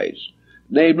likewise.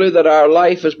 Namely, that our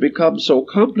life has become so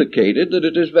complicated that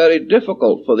it is very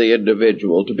difficult for the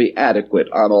individual to be adequate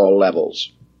on all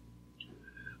levels.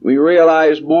 We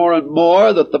realize more and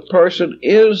more that the person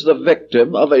is the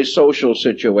victim of a social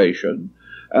situation,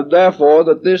 and therefore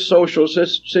that this social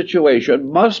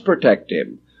situation must protect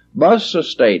him, must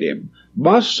sustain him,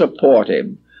 must support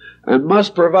him, and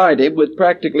must provide him with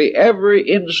practically every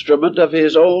instrument of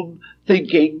his own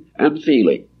thinking and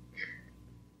feeling.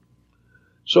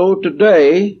 So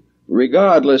today,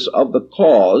 regardless of the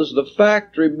cause, the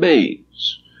fact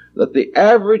remains that the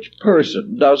average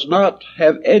person does not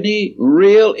have any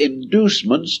real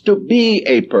inducements to be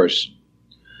a person,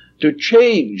 to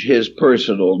change his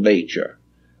personal nature.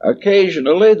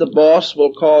 Occasionally, the boss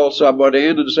will call someone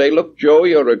in and say, "Look, Joe,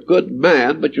 you're a good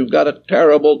man, but you've got a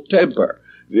terrible temper.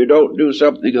 If you don't do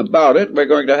something about it, we're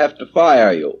going to have to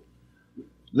fire you."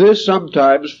 This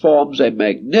sometimes forms a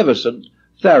magnificent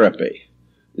therapy.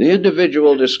 The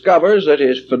individual discovers that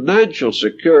his financial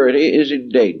security is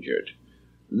endangered.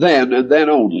 Then, and then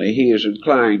only, he is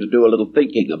inclined to do a little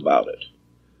thinking about it.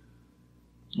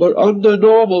 But under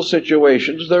normal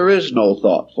situations, there is no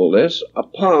thoughtfulness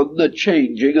upon the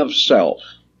changing of self.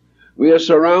 We are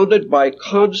surrounded by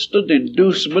constant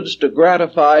inducements to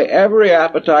gratify every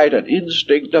appetite and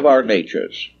instinct of our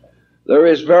natures. there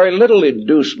is very little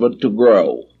inducement to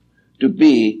grow, to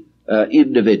be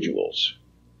individuals.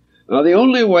 Now, the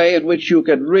only way in which you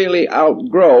can really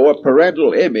outgrow a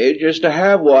parental image is to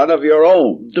have one of your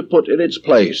own to put in its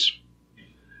place.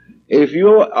 If you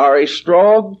are a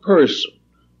strong person,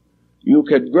 you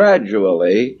can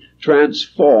gradually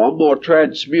transform or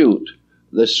transmute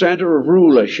the center of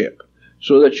rulership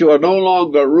so that you are no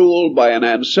longer ruled by an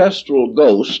ancestral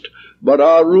ghost, but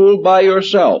are ruled by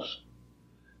yourself,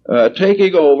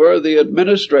 taking over the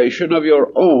administration of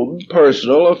your own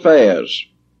personal affairs.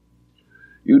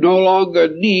 You no longer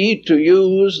need to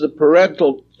use the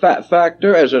parental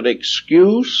factor as an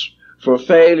excuse for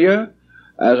failure,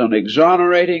 as an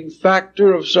exonerating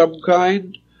factor of some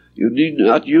kind. You need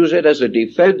not use it as a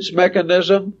defense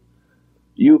mechanism.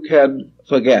 You can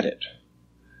forget it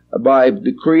by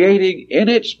creating in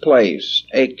its place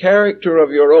a character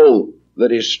of your own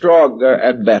that is stronger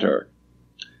and better.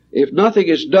 If nothing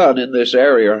is done in this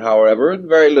area, however, and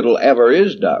very little ever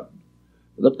is done,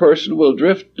 the person will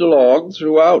drift along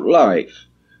throughout life,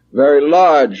 very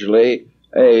largely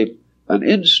an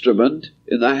instrument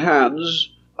in the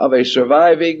hands of a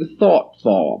surviving thought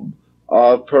form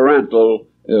of parental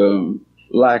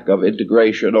lack of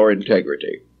integration or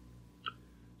integrity.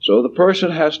 So the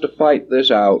person has to fight this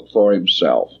out for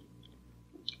himself.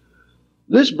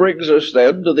 This brings us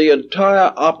then to the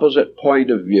entire opposite point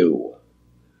of view,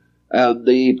 and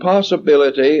the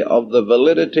possibility of the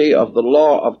validity of the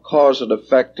law of cause and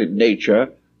effect in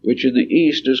nature, which in the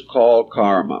East is called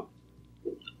karma.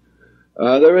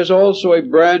 There is also a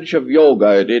branch of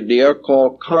yoga in India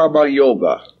called karma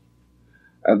yoga,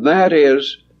 and that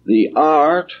is the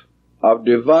art of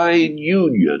divine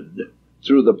union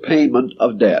through the payment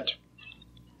of debt.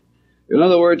 In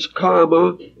other words,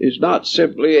 karma is not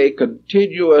simply a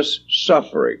continuous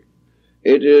suffering.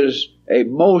 It is a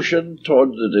motion toward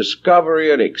the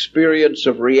discovery and experience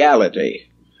of reality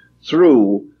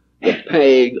through the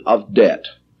paying of debt,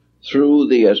 through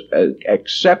the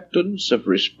acceptance of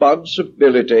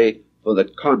responsibility for the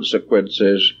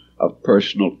consequences of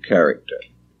personal character.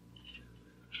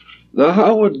 Now,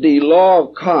 how would the law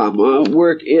of karma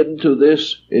work into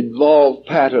this involved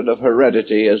pattern of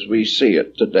heredity as we see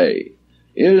it today?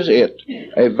 Is it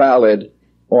a valid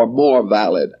or more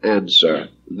valid answer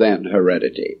than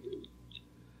heredity?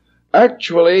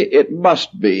 Actually, it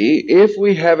must be if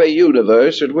we have a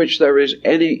universe in which there is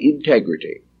any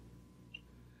integrity.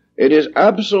 It is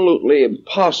absolutely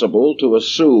impossible to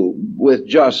assume with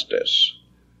justice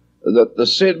that the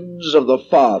sins of the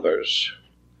fathers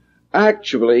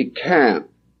actually can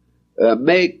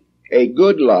make a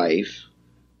good life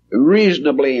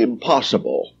reasonably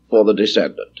impossible for the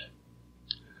descendant.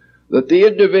 That the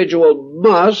individual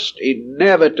must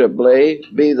inevitably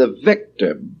be the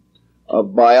victim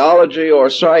of biology or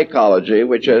psychology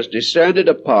which has descended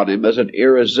upon him as an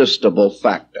irresistible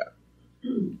factor.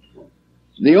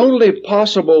 The only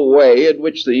possible way in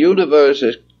which the universe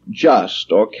is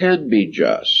just or can be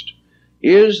just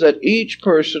is that each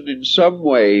person in some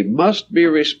way must be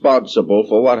responsible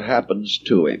for what happens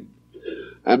to him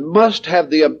and must have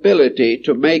the ability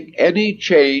to make any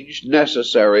change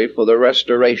necessary for the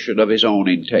restoration of his own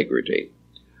integrity.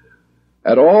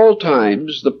 At all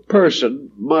times, the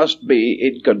person must be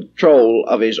in control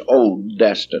of his own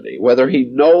destiny, whether he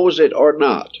knows it or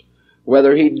not,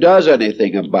 whether he does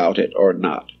anything about it or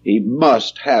not. He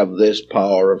must have this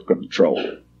power of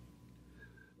control.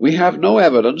 We have no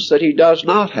evidence that he does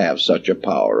not have such a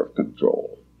power of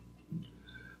control.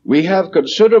 We have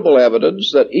considerable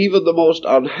evidence that even the most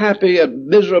unhappy and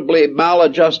miserably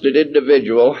maladjusted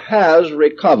individual has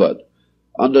recovered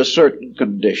under certain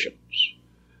conditions.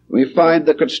 We find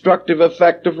the constructive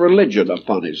effect of religion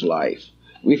upon his life.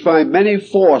 We find many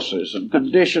forces and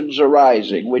conditions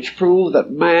arising which prove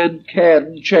that man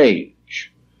can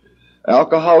change.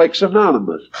 Alcoholics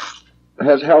Anonymous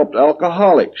has helped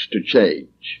alcoholics to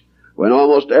change when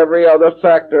almost every other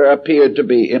factor appeared to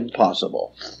be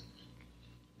impossible.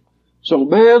 So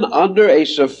man, under a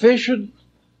sufficient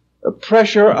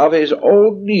pressure of his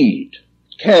own need,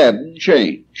 can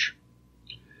change.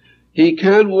 He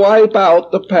can wipe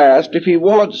out the past if he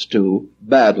wants to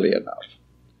badly enough.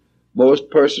 Most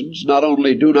persons not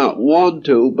only do not want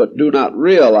to, but do not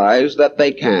realize that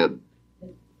they can.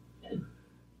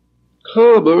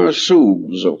 Karma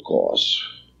assumes, of course,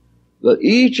 that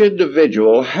each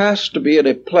individual has to be in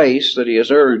a place that he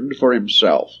has earned for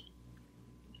himself.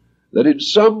 That in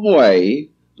some way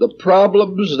the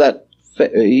problems that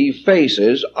he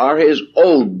faces are his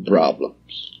own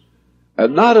problems,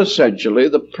 and not essentially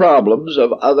the problems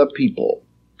of other people.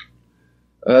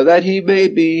 That he may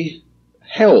be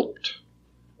helped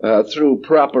through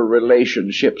proper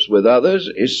relationships with others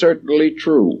is certainly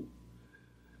true.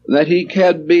 That he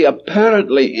can be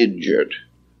apparently injured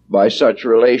by such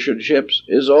relationships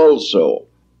is also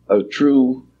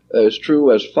true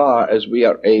as far as we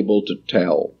are able to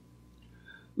tell.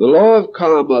 The law of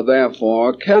karma,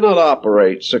 therefore, cannot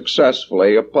operate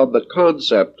successfully upon the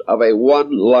concept of a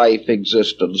one-life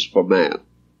existence for man.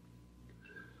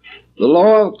 The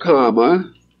law of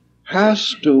karma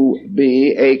has to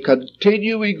be a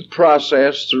continuing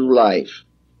process through life,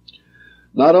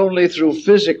 not only through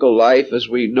physical life as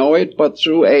we know it, but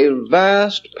through a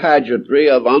vast pageantry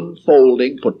of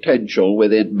unfolding potential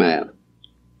within man.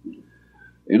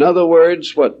 In other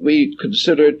words, what we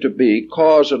consider to be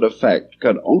cause and effect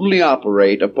can only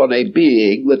operate upon a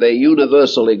being with a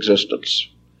universal existence,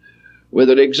 with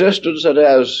an existence that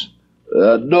has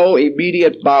no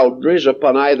immediate boundaries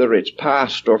upon either its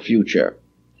past or future.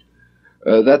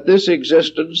 That this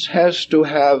existence has to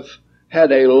have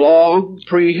had a long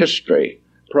prehistory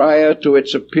prior to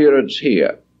its appearance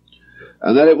here,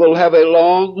 and that it will have a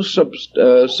long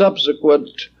subsequent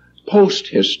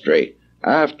post-history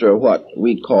after what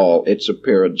we call its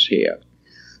appearance here.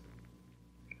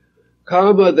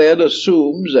 Karma then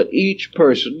assumes that each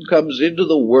person comes into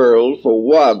the world for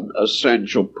one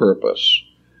essential purpose,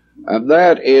 and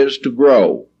that is to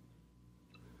grow.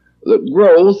 That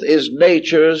growth is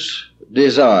nature's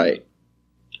design,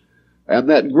 and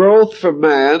that growth for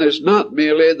man is not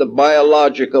merely the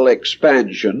biological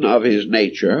expansion of his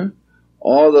nature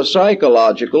or the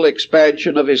psychological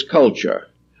expansion of his culture.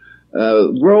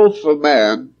 Growth for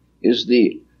man is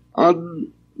the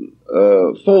unfolding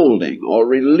or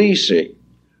releasing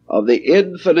of the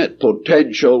infinite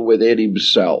potential within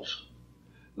himself,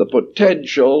 the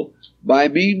potential by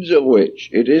means of which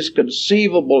it is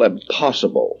conceivable and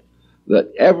possible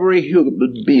that every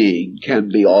human being can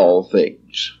be all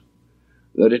things,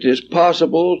 that it is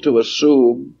possible to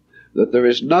assume that there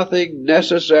is nothing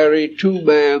necessary to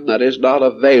man that is not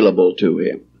available to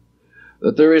him,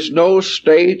 that there is no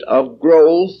state of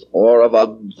growth or of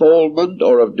unfoldment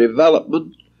or of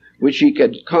development which he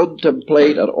can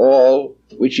contemplate at all,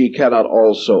 which he cannot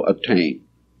also attain.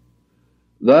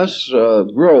 Thus,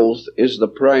 growth is the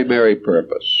primary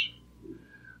purpose.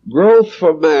 Growth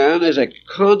for man is a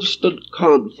constant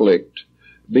conflict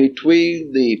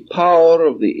between the power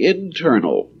of the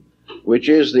internal, which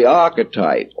is the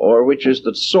archetype, or which is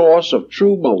the source of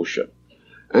true motion,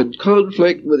 and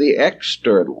conflict with the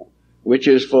external, which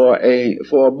is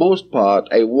for most part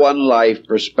a one-life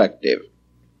perspective.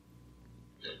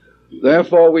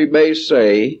 Therefore, we may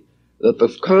say that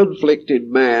the conflict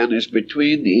in man is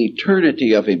between the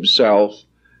eternity of himself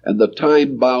and the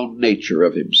time-bound nature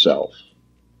of himself.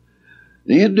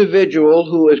 The individual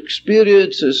who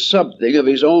experiences something of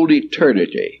his own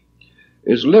eternity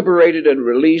is liberated and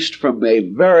released from a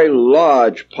very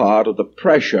large part of the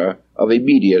pressure of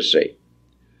immediacy.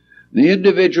 The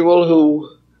individual who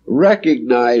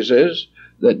recognizes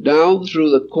that down through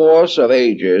the course of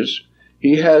ages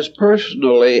he has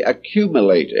personally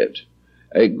accumulated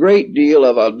a great deal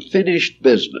of unfinished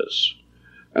business,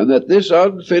 and that this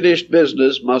unfinished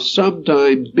business must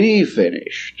sometime be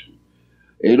finished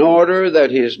in order that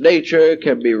his nature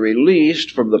can be released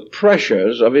from the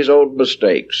pressures of his own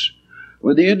mistakes.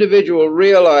 When the individual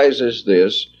realizes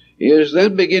this, he is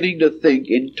then beginning to think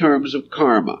in terms of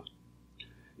karma.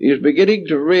 He is beginning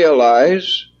to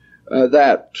realize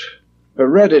that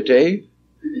heredity,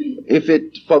 if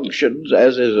it functions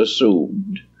as is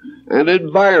assumed, and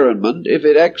environment, if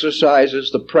it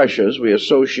exercises the pressures we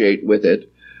associate with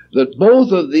it, that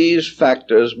both of these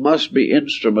factors must be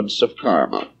instruments of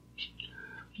karma.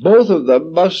 Both of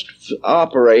them must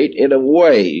operate in a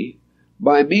way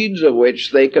by means of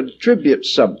which they contribute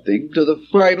something to the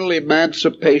final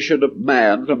emancipation of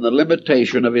man from the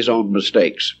limitation of his own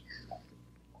mistakes.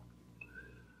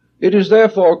 It is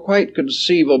therefore quite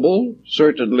conceivable,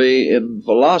 certainly in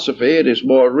philosophy it is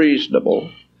more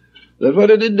reasonable, that when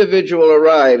an individual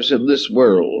arrives in this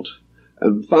world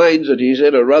and finds that he's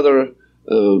in a rather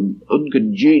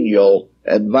uncongenial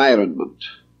environment,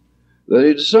 that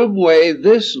in some way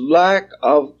this lack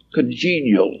of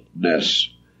congenialness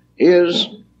is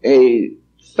a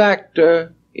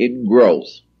factor in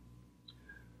growth,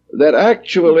 that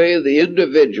actually the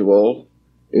individual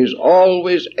is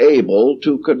always able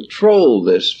to control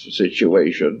this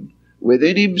situation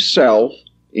within himself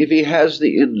if he has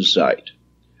the insight.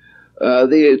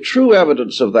 The true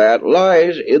evidence of that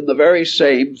lies in the very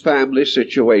same family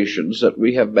situations that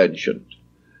we have mentioned.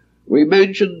 We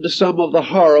mentioned some of the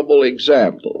horrible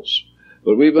examples,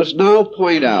 but we must now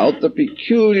point out the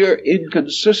peculiar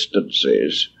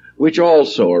inconsistencies which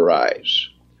also arise.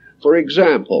 For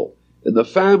example, in the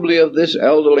family of this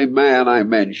elderly man I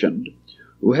mentioned,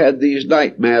 who had these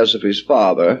nightmares of his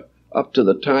father up to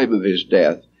the time of his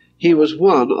death, he was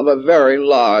one of a very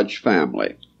large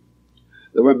family.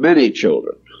 There were many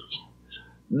children.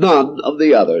 None of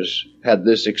the others had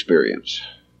this experience.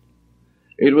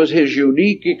 It was his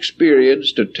unique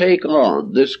experience to take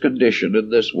on this condition in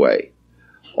this way.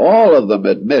 All of them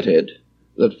admitted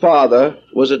that father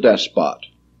was a despot.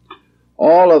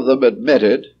 All of them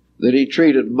admitted that he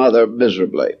treated mother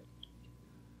miserably.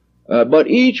 But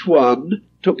each one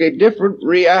took a different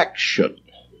reaction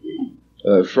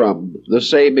from the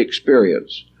same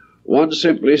experience. One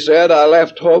simply said, I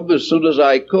left home as soon as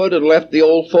I could and left the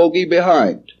old fogey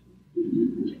behind.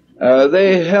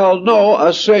 They held no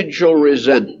essential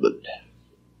resentment.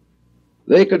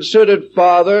 They considered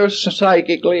father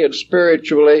psychically and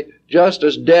spiritually just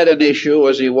as dead an issue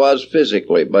as he was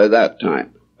physically by that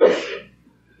time.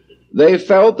 They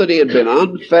felt that he had been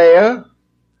unfair,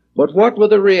 but what were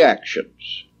the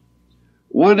reactions?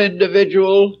 One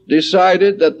individual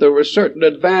decided that there were certain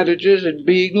advantages in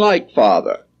being like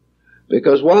father,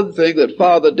 because one thing that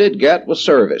father did get was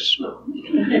service.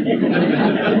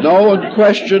 No one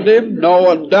questioned him, no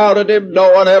one doubted him,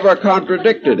 no one ever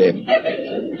contradicted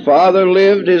him. Father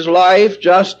lived his life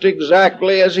just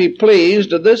exactly as he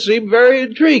pleased, and this seemed very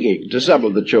intriguing to some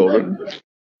of the children.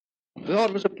 They thought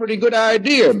it was a pretty good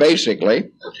idea,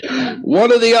 basically.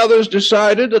 One of the others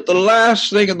decided that the last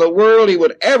thing in the world he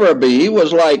would ever be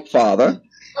was like father.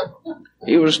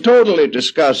 He was totally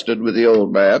disgusted with the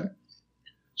old man.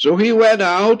 So he went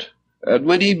out, and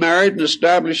when he married and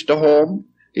established a home,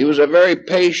 he was a very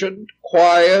patient,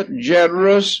 quiet,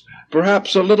 generous,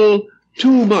 perhaps a little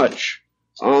too much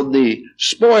on the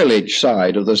spoilage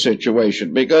side of the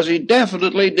situation, because he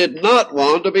definitely did not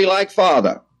want to be like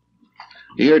father.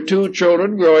 Here, two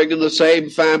children growing in the same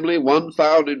family, one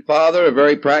found in father a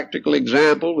very practical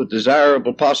example with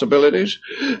desirable possibilities,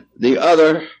 the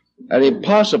other an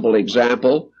impossible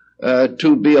example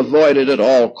to be avoided at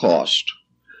all cost.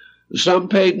 Some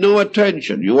paid no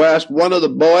attention. You asked one of the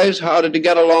boys, how did he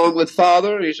get along with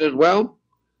father? He says, well,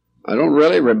 I don't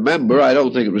really remember. I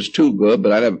don't think it was too good,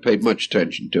 but I never paid much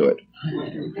attention to it.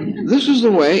 This is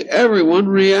the way everyone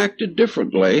reacted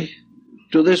differently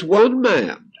to this one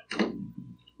man,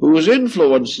 whose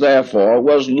influence, therefore,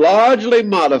 was largely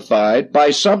modified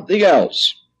by something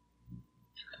else,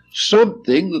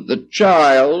 something that the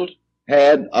child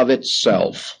had of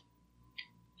itself.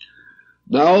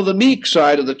 Now, the meek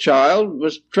side of the child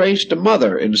was traced to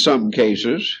mother in some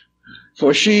cases,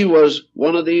 for she was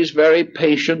one of these very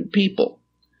patient people.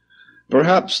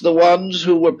 Perhaps the ones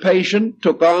who were patient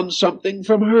took on something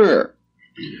from her.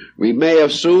 We may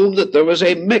assume that there was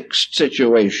a mixed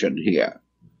situation here,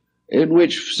 in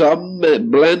which some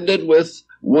blended with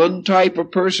one type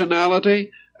of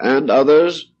personality and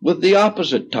others with the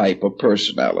opposite type of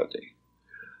personality.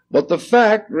 But the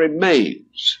fact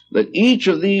remains that each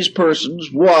of these persons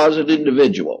was an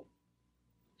individual,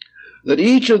 that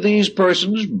each of these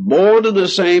persons, born in the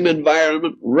same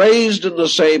environment, raised in the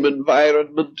same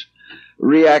environment,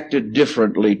 reacted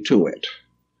differently to it.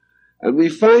 And we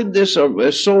find this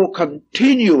so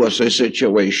continuous a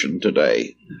situation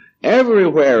today,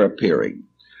 everywhere appearing,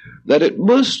 that it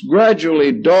must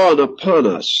gradually dawn upon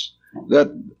us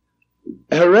that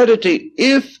heredity,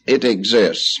 if it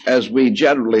exists, as we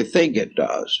generally think it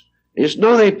does, is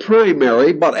not a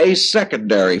primary but a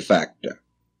secondary factor.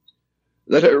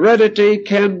 That heredity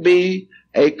can be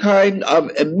a kind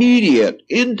of immediate,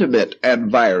 intimate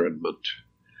environment.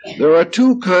 There are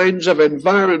two kinds of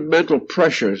environmental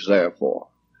pressures, therefore.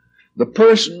 The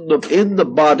person in the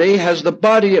body has the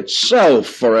body itself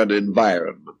for an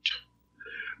environment.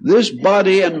 This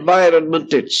body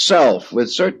environment itself,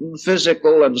 with certain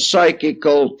physical and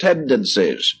psychical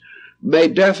tendencies, may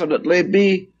definitely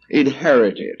be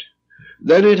inherited.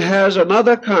 Then it has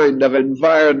another kind of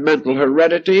environmental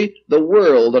heredity, the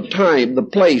world, the time, the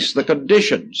place, the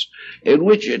conditions in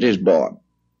which it is born.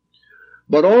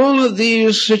 But all of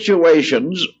these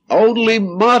situations only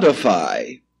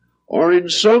modify or in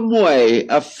some way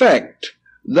affect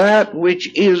that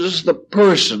which is the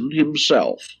person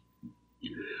himself.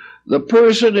 The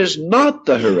person is not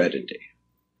the heredity.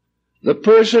 The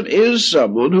person is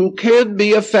someone who can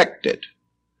be affected.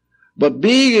 But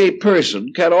being a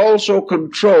person can also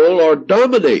control or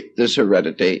dominate this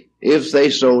heredity if they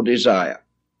so desire.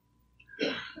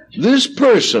 This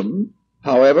person,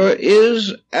 however,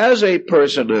 is, as a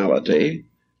personality,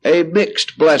 a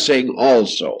mixed blessing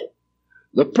also.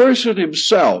 The person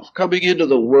himself coming into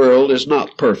the world is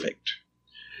not perfect.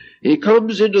 He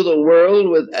comes into the world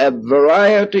with a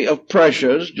variety of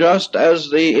pressures, just as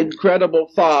the incredible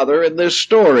father in this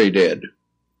story did.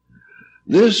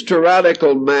 This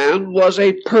tyrannical man was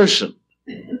a person,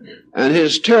 and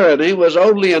his tyranny was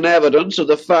only an evidence of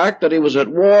the fact that he was at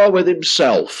war with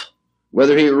himself.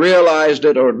 Whether he realized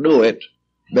it or knew it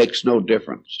makes no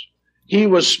difference. He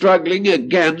was struggling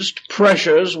against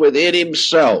pressures within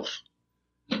himself,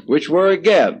 which were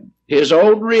again his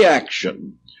own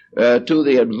reaction to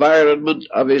the environment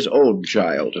of his own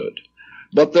childhood.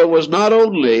 But there was not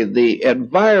only the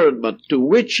environment to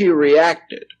which he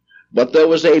reacted, but there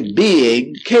was a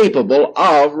being capable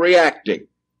of reacting.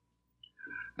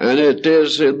 And it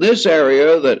is in this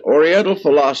area that Oriental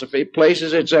philosophy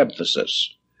places its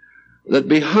emphasis, that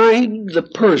behind the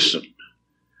person,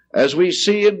 as we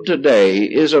see him today,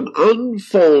 is an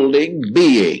unfolding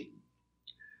being,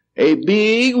 a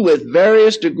being with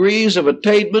various degrees of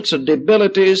attainments and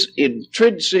abilities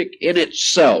intrinsic in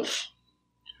itself.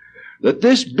 That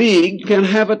this being can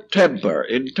have a temper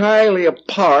entirely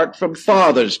apart from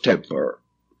father's temper.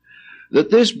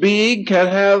 That this being can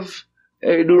have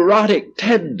a neurotic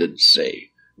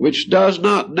tendency, which does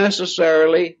not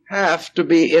necessarily have to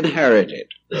be inherited.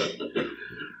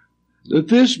 That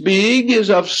this being is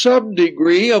of some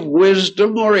degree of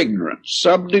wisdom or ignorance,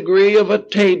 some degree of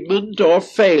attainment or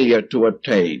failure to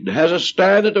attain, has a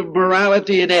standard of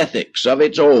morality and ethics of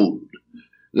its own.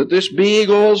 That this being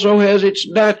also has its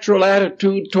natural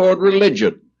attitude toward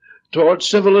religion, toward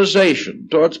civilization,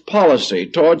 towards policy,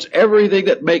 towards everything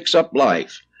that makes up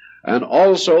life. And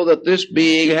also that this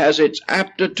being has its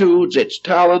aptitudes, its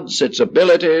talents, its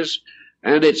abilities,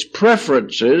 and its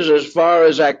preferences as far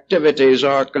as activities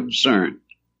are concerned.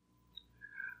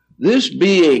 This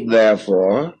being,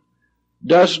 therefore,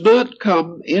 does not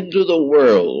come into the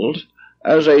world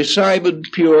as a Simon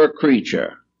Pure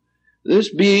creature. This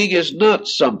being is not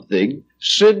something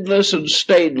sinless and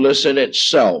stainless in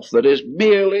itself, that is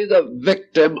merely the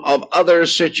victim of other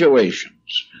situations.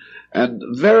 And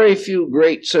very few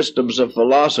great systems of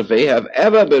philosophy have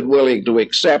ever been willing to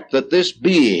accept that this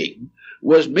being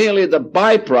was merely the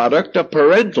byproduct of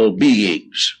parental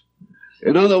beings.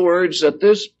 In other words, that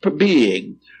this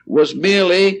being was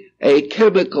merely a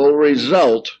chemical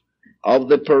result of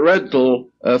the parental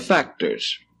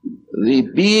factors. The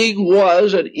being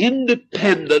was an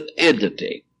independent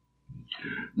entity.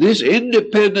 This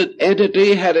independent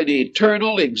entity had an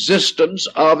eternal existence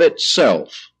of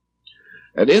itself.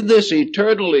 And in this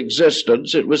eternal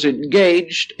existence, it was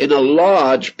engaged in a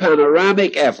large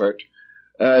panoramic effort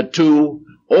to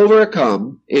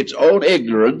overcome its own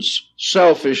ignorance,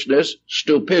 selfishness,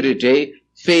 stupidity,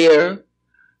 fear,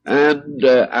 and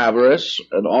avarice,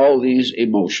 and all these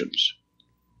emotions.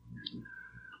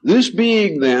 This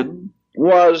being, then,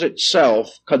 was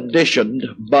itself conditioned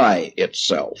by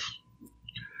itself.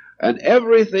 And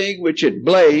everything which it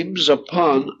blames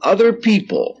upon other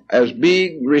people as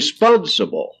being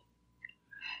responsible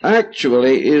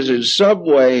actually is in some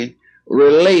way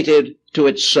related to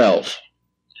itself,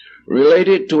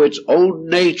 related to its own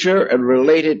nature, and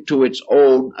related to its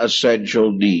own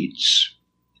essential needs.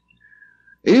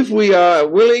 If we are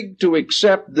willing to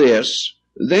accept this,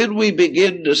 then we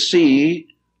begin to see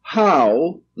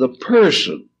how the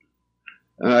person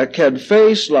can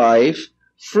face life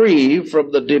free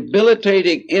from the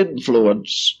debilitating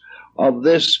influence of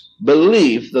this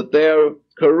belief that their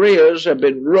careers have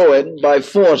been ruined by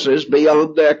forces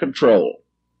beyond their control.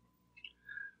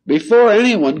 Before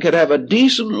anyone can have a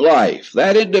decent life,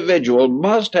 that individual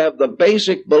must have the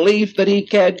basic belief that he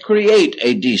can create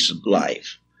a decent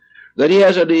life, that he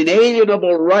has an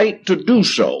inalienable right to do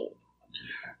so,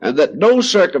 and that no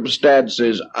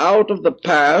circumstances out of the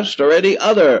past or any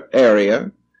other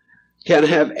area can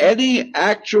have any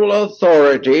actual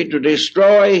authority to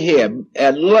destroy him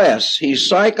unless he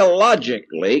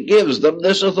psychologically gives them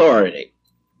this authority.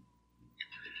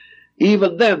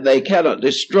 Even then they cannot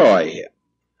destroy him,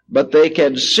 but they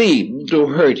can seem to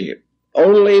hurt him,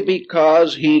 only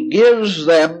because he gives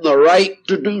them the right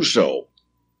to do so.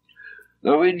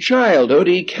 Now in childhood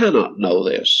he cannot know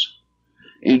this.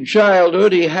 In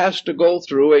childhood he has to go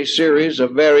through a series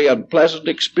of very unpleasant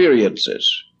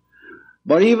experiences.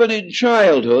 But even in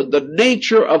childhood, the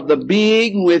nature of the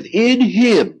being within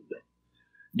him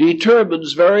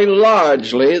determines very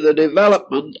largely the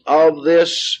development of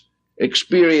this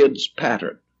experience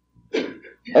pattern.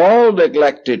 All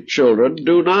neglected children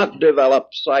do not develop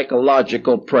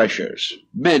psychological pressures.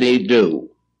 Many do.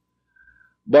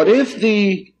 But if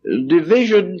the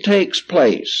division takes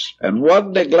place and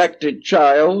one neglected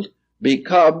child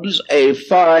becomes a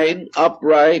fine,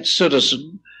 upright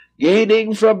citizen,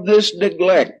 gaining from this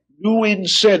neglect new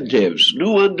incentives,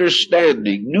 new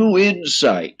understanding, new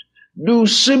insight, new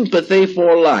sympathy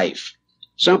for life.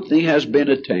 Something has been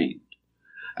attained.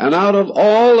 And out of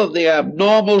all of the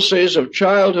abnormalities of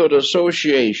childhood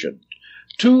association,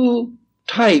 two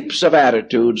types of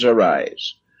attitudes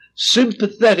arise: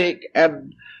 sympathetic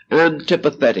and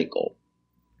antipathetical.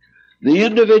 The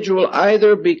individual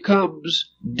either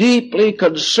becomes deeply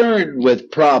concerned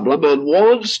with problem and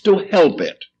wants to help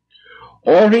it,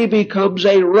 or he becomes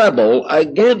a rebel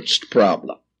against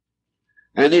problem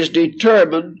and is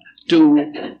determined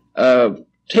to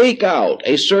take out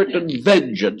a certain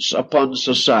vengeance upon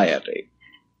society.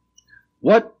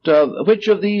 Which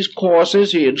of these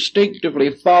courses he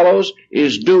instinctively follows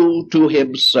is due to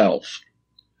himself,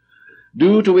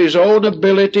 due to his own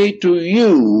ability to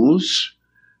use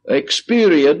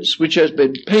experience which has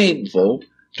been painful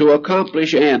to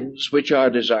accomplish ends which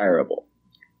are desirable.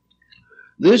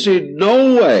 This in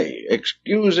no way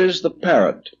excuses the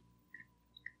parent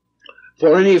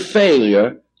for any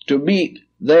failure to meet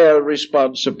their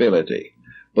responsibility.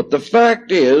 But the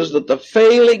fact is that the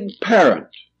failing parent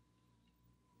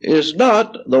is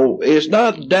not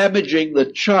damaging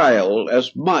the child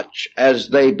as much as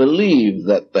they believe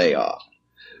that they are,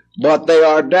 but they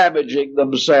are damaging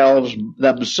themselves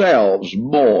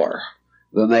more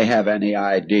than they have any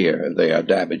idea they are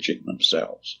damaging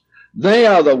themselves. They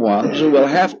are the ones who will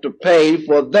have to pay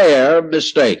for their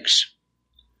mistakes.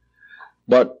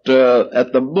 But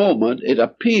at the moment, it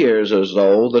appears as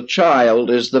though the child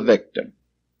is the victim.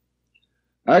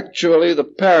 Actually, the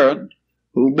parent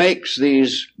who makes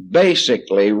these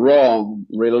basically wrong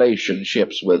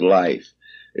relationships with life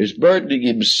is burdening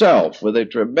himself with a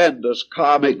tremendous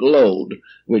karmic load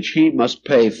which he must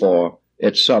pay for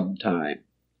at some time.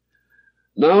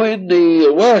 Now, in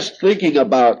the West, thinking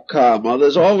about karma,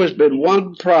 there's always been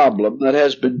one problem that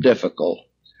has been difficult,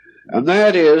 and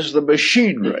that is the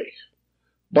machinery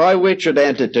by which an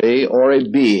entity or a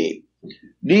being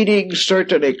needing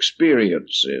certain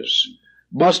experiences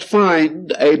must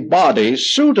find a body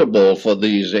suitable for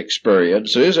these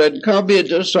experiences and come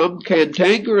into some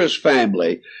cantankerous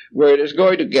family where it is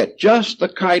going to get just the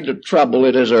kind of trouble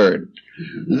it has earned.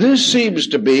 This seems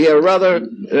to be a rather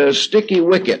sticky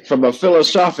wicket from a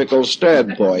philosophical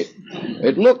standpoint.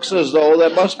 It looks as though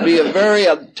there must be a very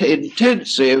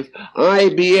intensive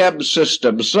IBM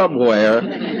system somewhere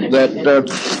that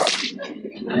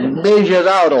measures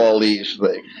out all these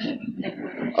things.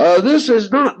 This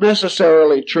is not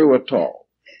necessarily true at all.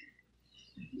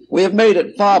 We have made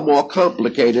it far more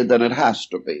complicated than it has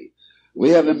to be.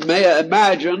 We have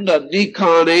imagined a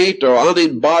decarnate or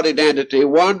unembodied entity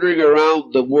wandering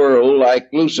around the world like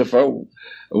Lucifer,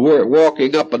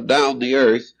 walking up and down the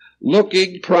earth,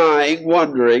 looking, prying,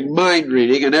 wondering,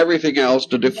 mind-reading, and everything else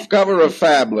to discover a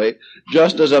family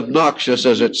just as obnoxious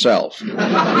as itself.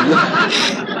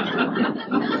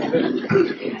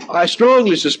 I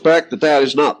strongly suspect that that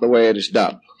is not the way it is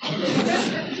done.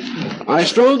 I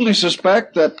strongly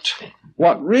suspect that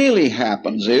what really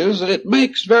happens is that it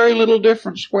makes very little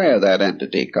difference where that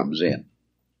entity comes in.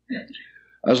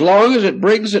 As long as it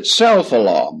brings itself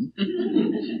along,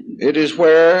 it is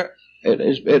where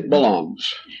it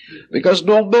belongs. Because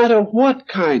no matter what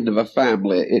kind of a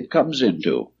family it comes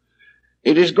into,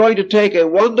 it is going to take a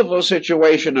wonderful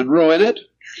situation and ruin it.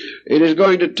 It is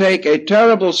going to take a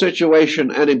terrible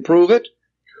situation and improve it,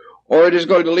 or it is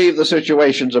going to leave the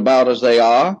situations about as they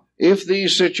are, if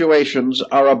these situations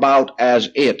are about as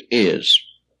it is.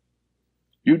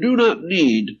 You do not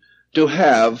need to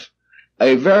have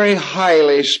a very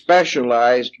highly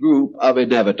specialized group of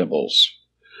inevitables.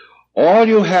 All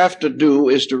you have to do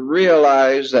is to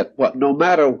realize that no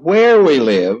matter where we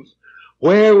live,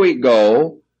 where we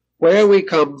go, where we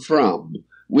come from,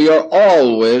 we are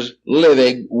always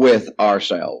living with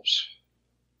ourselves.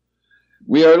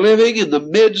 We are living in the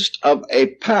midst of a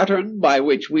pattern by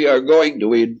which we are going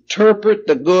to interpret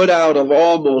the good out of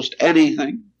almost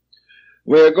anything.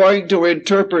 We are going to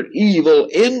interpret evil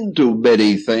into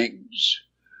many things,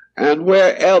 and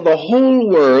where the whole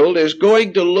world is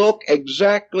going to look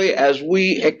exactly as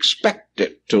we expect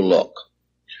it to look.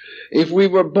 If we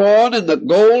were born in the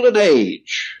golden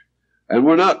age and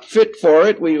were not fit for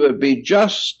it, we would be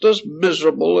just as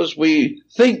miserable as we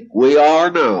think we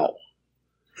are now.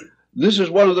 This is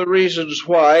one of the reasons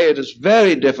why it is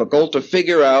very difficult to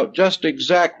figure out just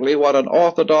exactly what an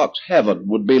orthodox heaven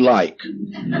would be like.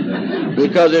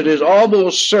 Because it is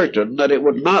almost certain that it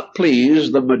would not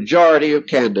please the majority of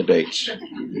candidates.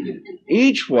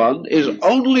 Each one is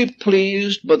only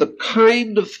pleased by the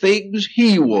kind of things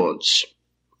he wants.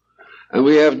 And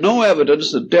we have no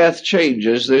evidence that death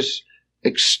changes this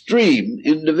extreme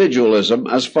individualism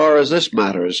as far as this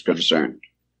matter is concerned.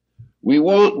 We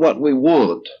want what we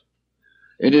want.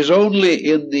 It is only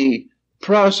in the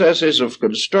processes of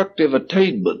constructive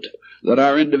attainment that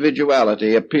our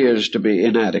individuality appears to be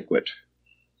inadequate.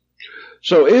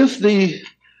 So if the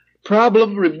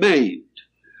problem remained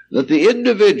that the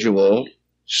individual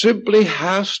simply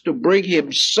has to bring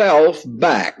himself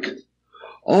back,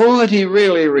 all that he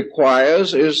really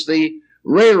requires is the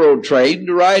railroad train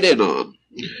to ride in on.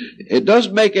 It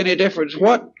doesn't make any difference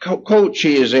what coach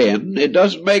he is in. It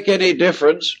doesn't make any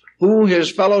difference who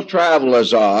his fellow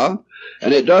travelers are.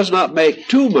 And it does not make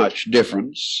too much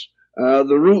difference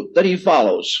the route that he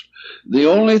follows. The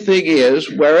only thing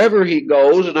is, wherever he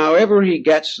goes and however he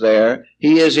gets there,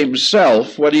 he is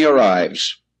himself when he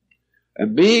arrives.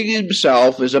 And being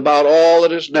himself is about all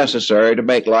that is necessary to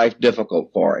make life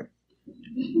difficult for him.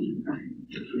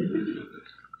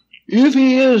 If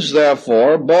he is,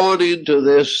 therefore, born into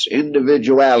this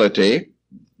individuality,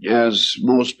 as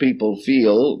most people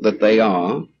feel that they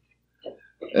are,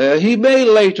 he may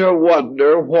later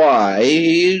wonder why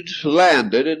he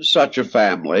landed in such a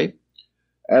family,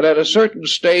 and at a certain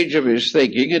stage of his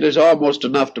thinking it is almost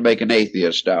enough to make an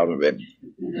atheist out of him.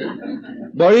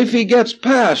 But if he gets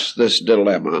past this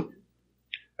dilemma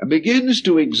and begins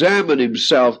to examine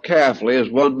himself carefully, as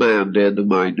one man did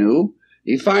whom I knew,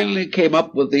 he finally came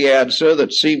up with the answer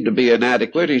that seemed to be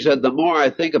inadequate. He said, the more I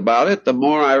think about it, the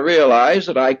more I realize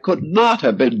that I could not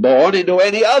have been born into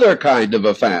any other kind of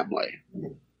a family.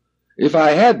 If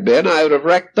I had been, I would have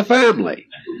wrecked the family.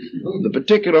 The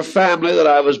particular family that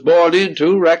I was born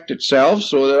into wrecked itself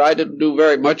so that I didn't do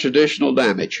very much additional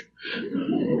damage.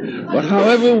 But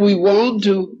however we want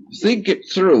to think it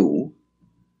through,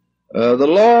 the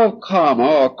law of karma,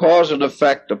 or cause and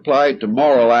effect applied to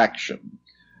moral action,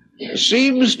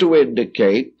 seems to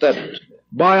indicate that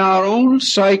by our own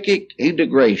psychic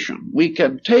integration, we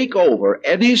can take over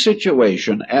any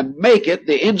situation and make it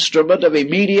the instrument of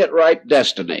immediate right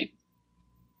destiny.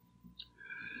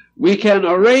 We can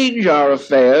arrange our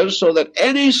affairs so that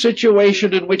any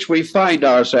situation in which we find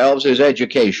ourselves is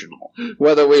educational,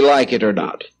 whether we like it or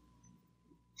not.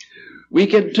 We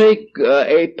can take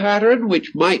a pattern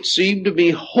which might seem to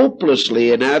be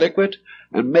hopelessly inadequate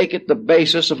and make it the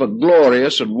basis of a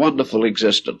glorious and wonderful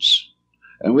existence.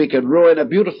 And we can ruin a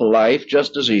beautiful life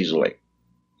just as easily.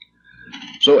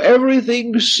 So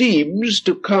everything seems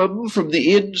to come from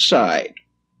the inside.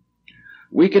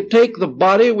 We can take the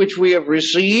body which we have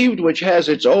received, which has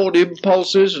its own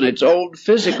impulses and its own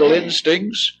physical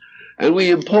instincts, and we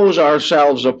impose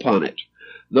ourselves upon it.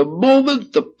 The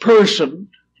moment the person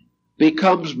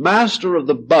becomes master of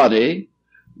the body,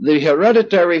 the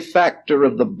hereditary factor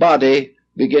of the body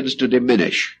begins to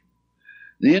diminish.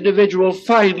 The individual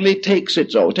finally takes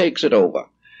it over.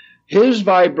 His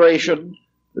vibration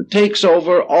takes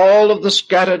over all of the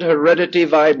scattered heredity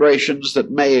vibrations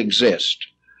that may exist.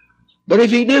 But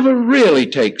if he never really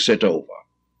takes it over,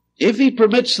 if he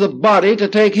permits the body to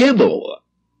take him over,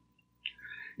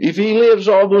 if he lives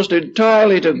almost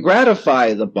entirely to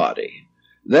gratify the body,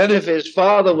 then if his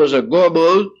father was a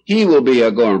gourmand, he will be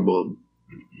a gourmand.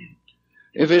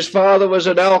 If his father was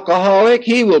an alcoholic,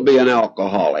 he will be an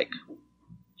alcoholic.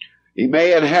 He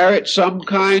may inherit some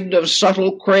kind of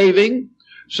subtle craving,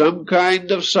 some kind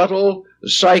of subtle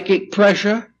psychic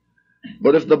pressure,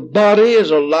 but if the body is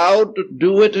allowed to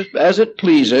do it as it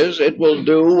pleases, it will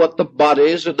do what the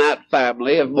bodies in that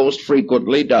family have most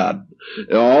frequently done,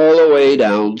 all the way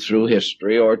down through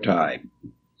history or time.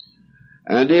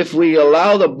 And if we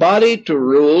allow the body to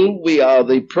rule, we are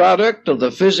the product of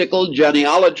the physical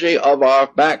genealogy of our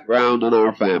background and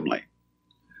our family.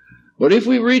 But if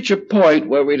we reach a point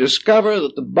where we discover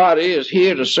that the body is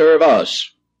here to serve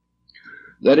us,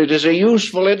 that it is a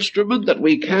useful instrument, that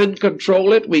we can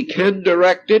control it, we can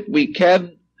direct it, we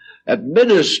can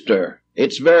administer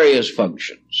its various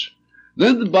functions,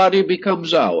 then the body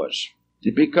becomes ours.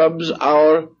 It becomes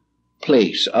our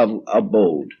place of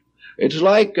abode. It's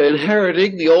like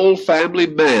inheriting the old family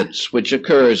manse, which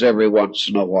occurs every once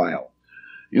in a while.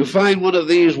 You find one of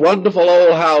these wonderful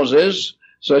old houses,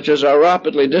 such as are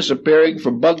rapidly disappearing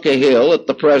from Bunker Hill at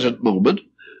the present moment,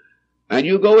 and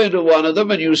you go into one of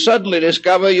them and you suddenly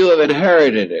discover you have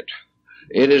inherited it.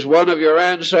 It is one of your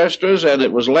ancestors and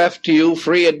it was left to you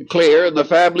free and clear in the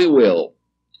family will.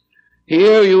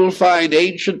 Here you'll find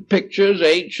ancient pictures,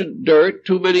 ancient dirt,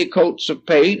 too many coats of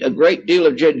paint, a great deal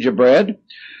of gingerbread.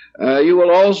 You will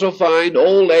also find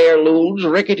old heirlooms,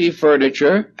 rickety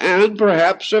furniture, and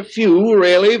perhaps a few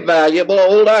really valuable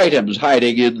old items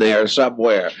hiding in there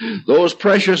somewhere. Those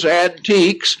precious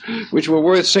antiques which were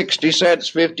worth 60 cents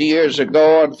 50 years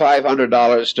ago and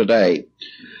 $500 today.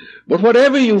 But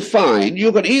whatever you find,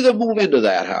 you can either move into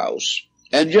that house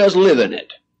and just live in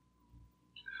it.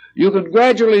 You can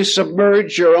gradually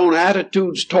submerge your own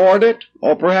attitudes toward it,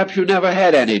 or perhaps you never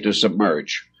had any to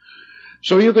submerge.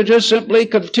 So you can just simply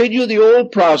continue the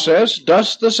old process,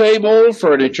 dust the same old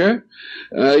furniture.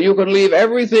 You can leave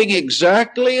everything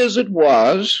exactly as it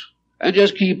was and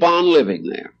just keep on living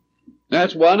there.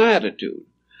 That's one attitude.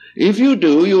 If you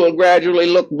do, you will gradually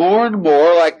look more and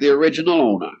more like the original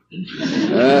owner,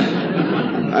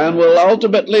 and will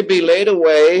ultimately be laid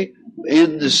away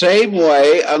in the same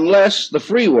way unless the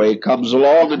freeway comes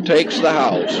along and takes the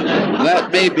house.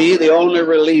 That may be the only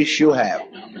release you have.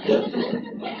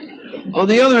 On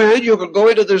the other hand, you can go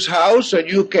into this house and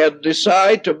you can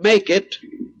decide to make it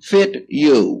fit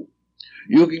you.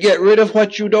 You can get rid of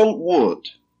what you don't want.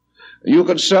 You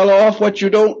can sell off what you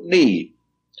don't need.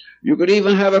 You could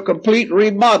even have a complete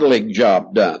remodeling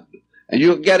job done. And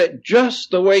you can get it just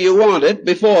the way you want it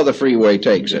before the freeway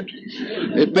takes it.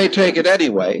 It may take it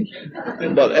anyway,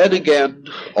 but then again,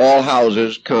 all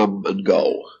houses come and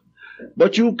go.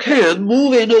 But you can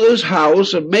move into this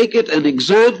house and make it an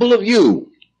example of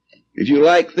you. If you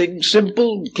like things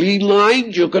simple, clean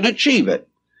lines, you can achieve it.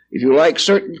 If you like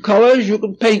certain colors, you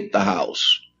can paint the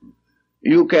house.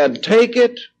 You can take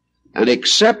it and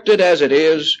accept it as it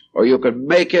is, or you can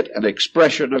make it an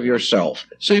expression of yourself.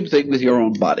 Same thing with your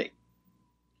own body.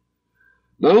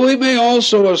 Now, we may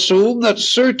also assume that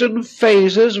certain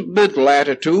phases of mental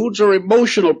attitudes or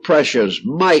emotional pressures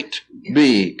might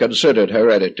be considered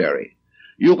hereditary.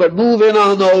 You can move in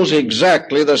on those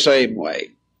exactly the same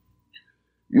way.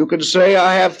 You can say,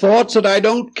 I have thoughts that I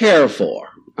don't care for.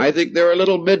 I think they're a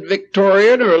little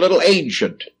mid-Victorian or a little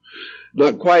ancient.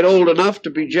 Not quite old enough to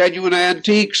be genuine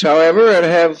antiques, however, and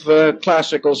have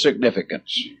classical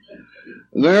significance.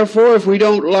 Therefore, if we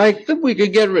don't like them, we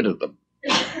can get rid of them.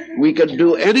 We can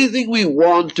do anything we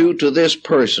want to this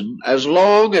person as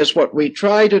long as what we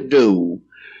try to do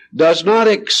does not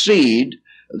exceed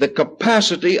the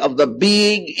capacity of the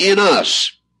being in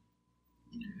us.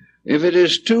 If it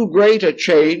is too great a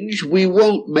change, we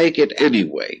won't make it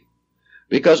anyway,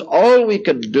 because all we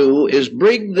can do is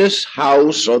bring this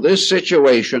house or this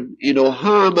situation into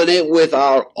harmony with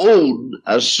our own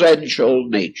essential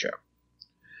nature.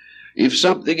 If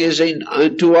something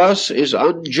to us is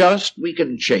unjust, we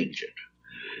can change it.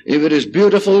 If it is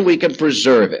beautiful, we can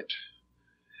preserve it.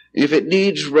 If it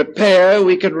needs repair,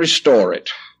 we can restore it.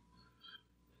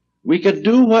 We can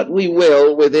do what we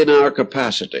will within our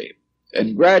capacity,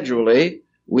 and gradually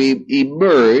we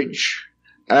emerge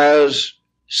as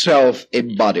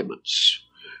self-embodiments.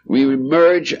 We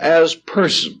emerge as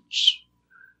persons.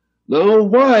 Now,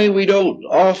 why we don't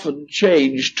often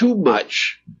change too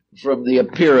much from the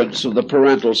appearance of the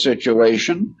parental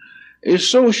situation is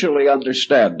socially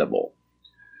understandable.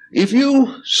 If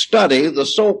you study the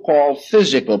so-called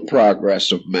physical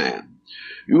progress of man,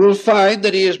 you will find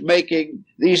that he is making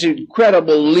these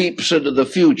incredible leaps into the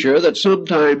future that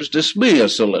sometimes dismay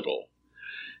us a little.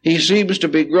 He seems to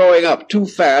be growing up too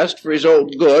fast for his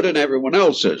own good and everyone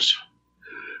else's.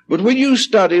 But when you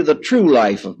study the true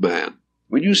life of man,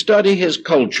 when you study his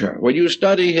culture, when you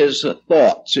study his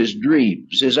thoughts, his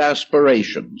dreams, his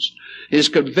aspirations, his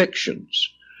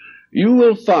convictions, you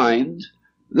will find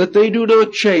that they do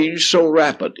not change so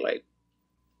rapidly.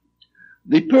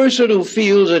 The person who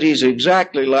feels that he's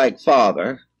exactly like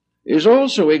Father is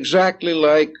also exactly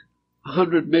like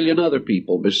 100 million other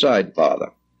people beside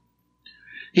Father.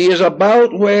 He is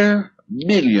about where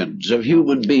millions of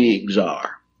human beings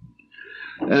are.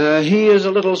 He is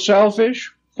a little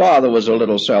selfish. Father was a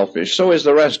little selfish. So is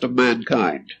the rest of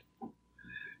mankind.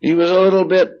 He was a little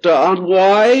bit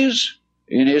unwise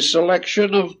in his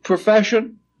selection of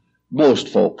profession. Most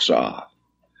folks are.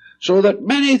 So that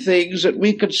many things that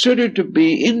we consider to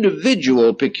be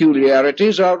individual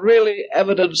peculiarities are really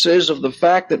evidences of the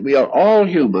fact that we are all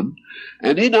human,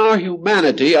 and in our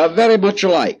humanity are very much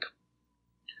alike.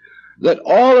 That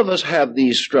all of us have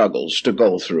these struggles to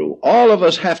go through. All of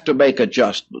us have to make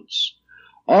adjustments.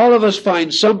 All of us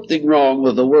find something wrong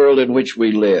with the world in which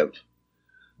we live.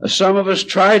 Some of us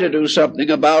try to do something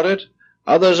about it.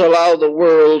 Others allow the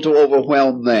world to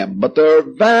overwhelm them. But there are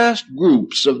vast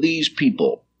groups of these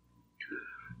people.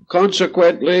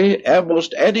 Consequently,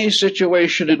 almost any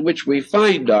situation in which we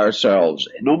find ourselves,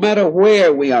 no matter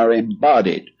where we are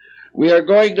embodied, we are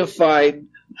going to find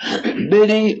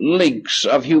many links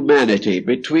of humanity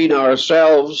between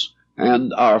ourselves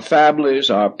and our families,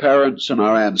 our parents, and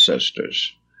our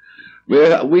ancestors.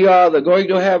 We are going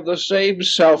to have the same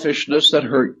selfishness that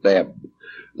hurt them,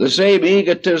 the same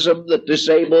egotism that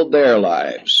disabled their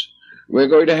lives. We're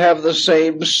going to have the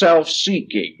same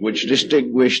self-seeking which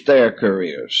distinguished their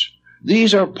careers.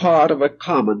 These are part of a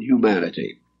common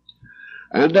humanity.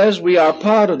 And as we are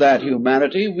part of that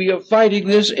humanity, we are fighting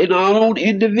this in our own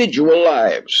individual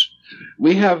lives.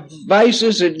 We have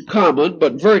vices in common,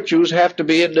 but virtues have to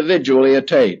be individually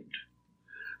attained.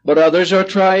 But others are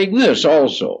trying this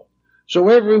also. So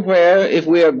everywhere, if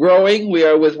we are growing, we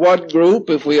are with one group.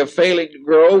 If we are failing to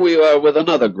grow, we are with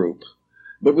another group.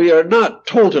 But we are not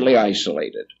totally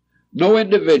isolated. No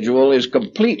individual is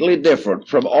completely different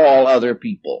from all other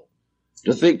people.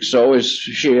 To think so is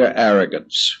sheer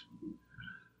arrogance.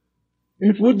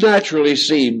 It would naturally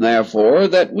seem, therefore,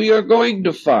 that we are going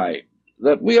to find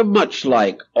that we are much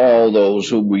like all those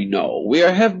whom we know. We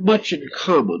have much in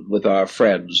common with our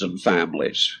friends and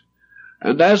families.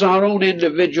 And as our own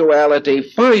individuality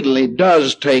finally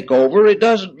does take over, it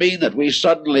doesn't mean that we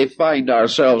suddenly find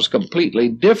ourselves completely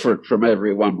different from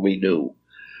everyone we knew.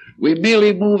 We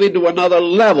merely move into another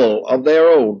level of their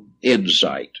own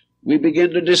insight. We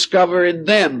begin to discover in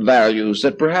them values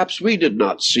that perhaps we did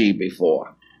not see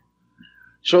before.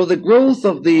 So the growth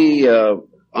of the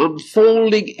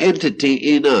unfolding entity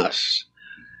in us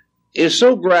is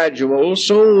so gradual,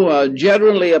 so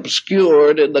generally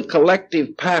obscured in the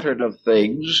collective pattern of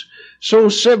things, so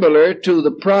similar to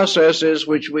the processes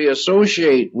which we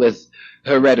associate with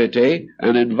heredity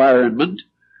and environment,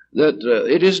 that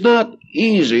it is not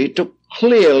easy to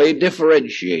clearly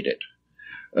differentiate it.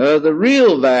 The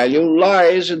real value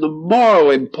lies in the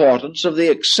moral importance of the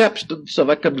acceptance of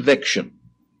a conviction.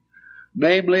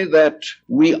 Namely, that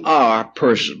we are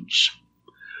persons.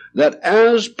 That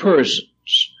as persons,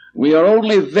 we are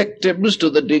only victims to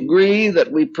the degree that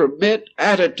we permit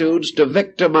attitudes to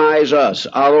victimize us,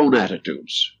 our own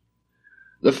attitudes.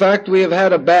 The fact we have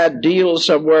had a bad deal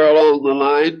somewhere along the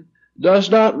line does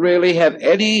not really have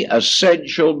any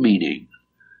essential meaning.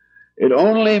 It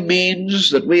only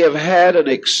means that we have had an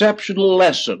exceptional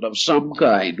lesson of some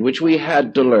kind which we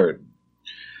had to learn.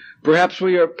 Perhaps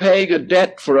we are paying a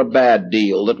debt for a bad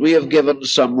deal that we have given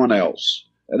someone else.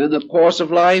 And in the course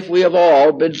of life, we have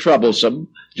all been troublesome,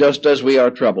 just as we are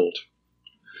troubled.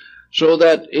 So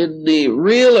that in the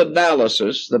real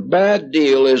analysis, the bad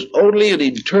deal is only an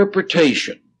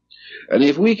interpretation. And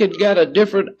if we can get a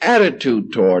different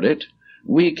attitude toward it,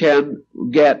 we can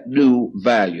get new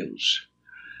values.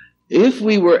 If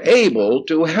we were able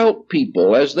to help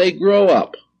people as they grow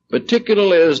up,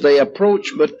 particularly as they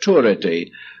approach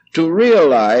maturity, to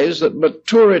realize that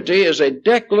maturity is a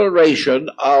declaration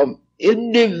of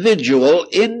individual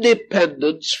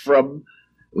independence from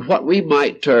what we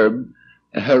might term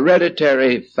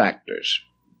hereditary factors.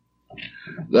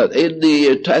 That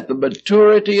at the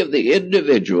maturity of the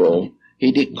individual,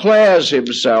 he declares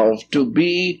himself to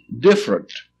be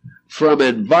different from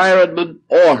environment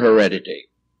or heredity.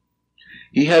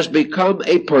 He has become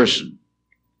a person.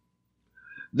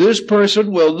 This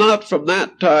person will not from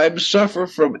that time suffer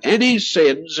from any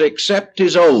sins except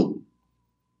his own.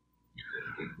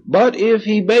 But if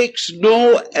he makes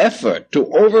no effort to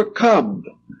overcome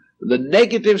the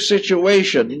negative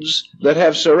situations that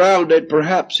have surrounded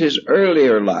perhaps his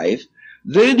earlier life,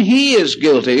 then he is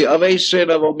guilty of a sin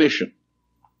of omission.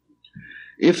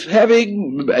 If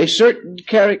having a certain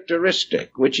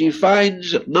characteristic which he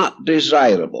finds not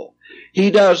desirable, he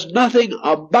does nothing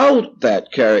about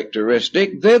that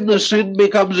characteristic, then the sin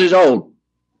becomes his own.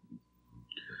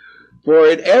 For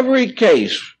in every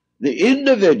case, the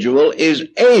individual is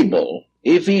able,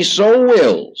 if he so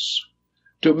wills,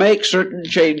 to make certain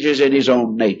changes in his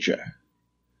own nature.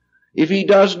 If he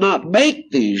does not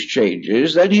make these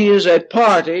changes, then he is a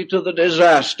party to the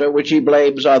disaster which he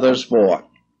blames others for.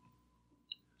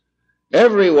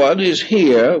 Everyone is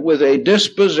here with a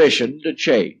disposition to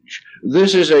change.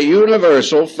 This is a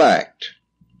universal fact.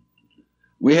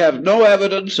 We have no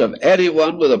evidence of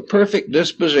anyone with a perfect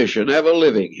disposition ever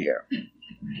living here.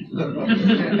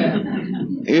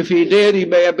 If he did, he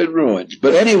may have been ruined.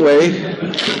 But anyway,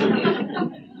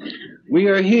 we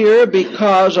are here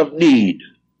because of need.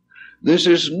 This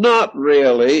is not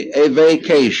really a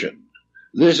vacation.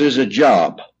 This is a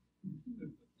job.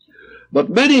 But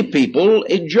many people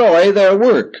enjoy their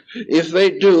work. If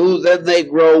they do, then they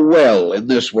grow well in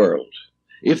this world.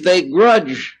 If they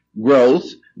grudge growth,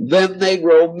 then they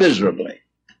grow miserably.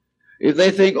 If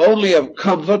they think only of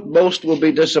comfort, most will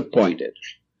be disappointed.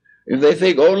 If they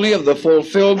think only of the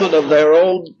fulfillment of their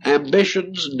own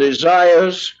ambitions and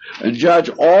desires, and judge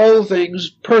all things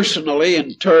personally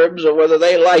in terms of whether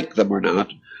they like them or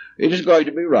not, it is going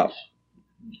to be rough.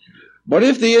 But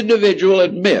if the individual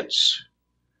admits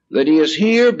that he is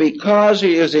here because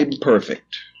he is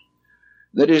imperfect,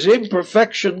 that his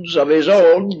imperfections of his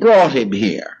own brought him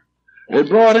here, and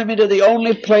brought him into the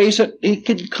only place that he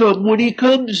can come when he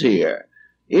comes here,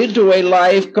 into a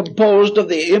life composed of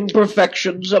the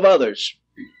imperfections of others.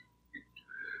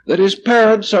 That his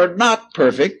parents are not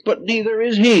perfect, but neither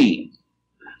is he.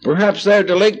 Perhaps their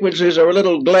delinquencies are a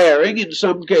little glaring in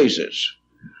some cases.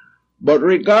 But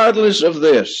regardless of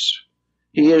this,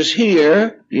 he is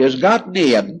here, he has gotten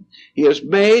in, he has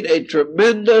made a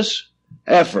tremendous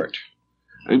effort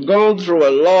and gone through a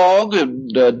long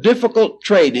and difficult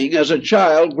training as a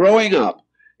child growing up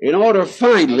in order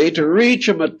finally to reach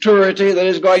a maturity that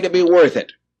is going to be worth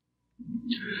it.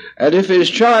 And if his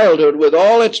childhood with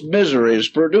all its miseries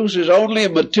produces only a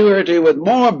maturity with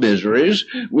more miseries,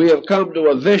 we have come to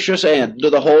a vicious end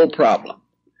to the whole problem.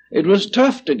 It was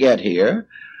tough to get here.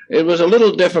 It was a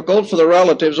little difficult for the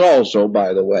relatives also,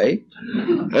 by the way.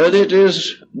 And it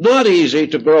is not easy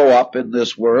to grow up in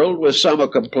this world with summer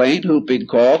complaint, whooping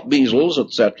cough, measles,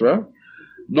 etc.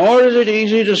 Nor is it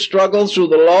easy to struggle through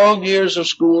the long years of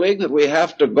schooling that we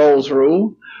have to go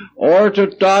through, or to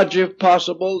dodge, if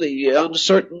possible, the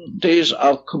uncertainties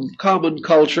of common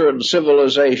culture and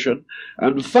civilization,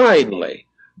 and finally,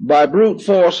 by brute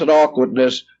force and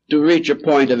awkwardness, to reach a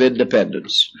point of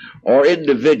independence, or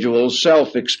individual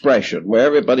self-expression, where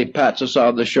everybody pats us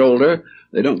on the shoulder.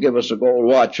 They don't give us a gold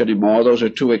watch anymore. Those are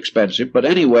too expensive. But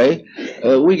anyway,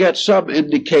 we get some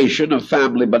indication of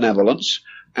family benevolence,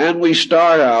 and we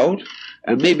start out,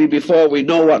 and maybe before we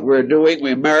know what we're doing,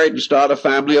 we're married and start a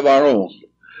family of our own.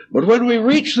 But when we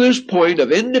reach this point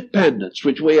of independence,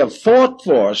 which we have fought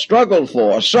for, struggled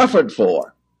for, suffered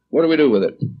for, what do we do with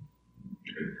it?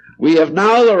 We have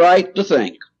now the right to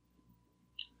think.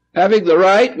 Having the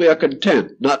right, we are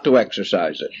content not to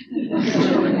exercise it.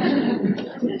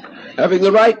 Having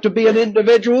the right to be an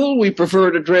individual, we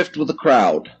prefer to drift with the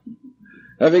crowd.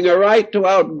 Having a right to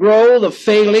outgrow the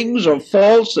failings or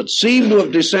faults that seem to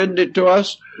have descended to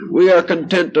us, we are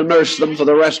content to nurse them for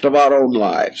the rest of our own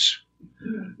lives.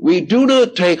 We do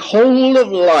not take hold of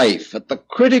life at the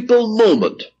critical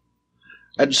moment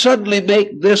and suddenly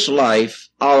make this life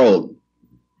our own.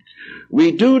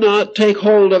 We do not take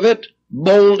hold of it,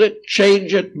 mold it,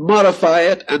 change it, modify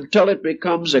it until it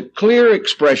becomes a clear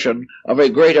expression of a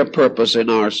greater purpose in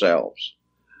ourselves.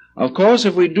 Of course,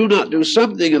 if we do not do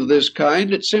something of this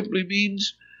kind, it simply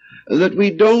means that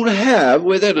we don't have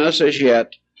within us as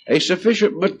yet a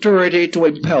sufficient maturity to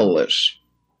impel this.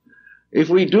 If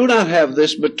we do not have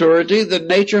this maturity, then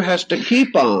nature has to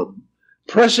keep on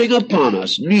pressing upon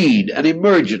us need and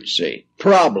emergency,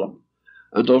 problem,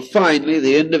 until finally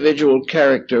the individual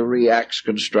character reacts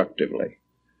constructively.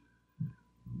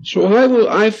 So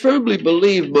I firmly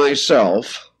believe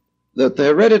myself that the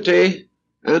heredity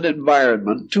and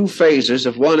environment, two phases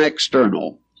of one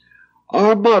external,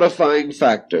 are modifying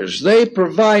factors. They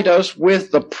provide us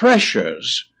with the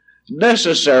pressures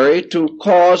necessary to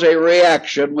cause a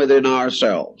reaction within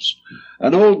ourselves.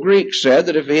 An old Greek said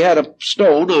that if he had a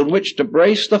stone on which to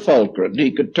brace the fulcrum,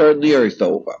 he could turn the earth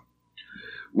over.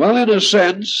 Well, in a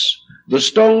sense, the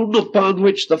stone upon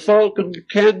which the falcon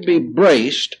can be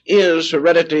braced is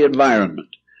heredity environment.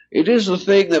 It is the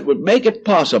thing that would make it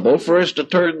possible for us to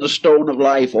turn the stone of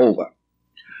life over.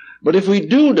 But if we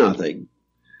do nothing,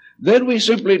 then we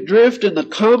simply drift in the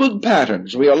common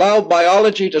patterns. We allow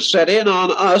biology to set in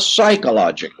on us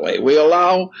psychologically. We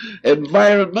allow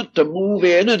environment to move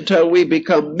in until we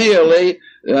become merely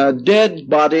dead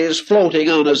bodies floating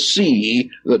on a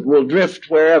sea that will drift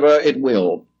wherever it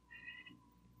will.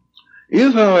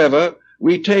 If, however,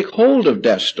 we take hold of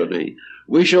destiny,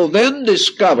 we shall then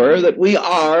discover that we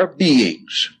are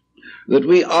beings, that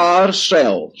we are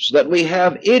selves, that we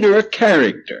have inner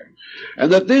character,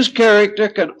 and that this character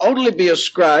can only be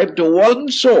ascribed to one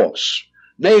source,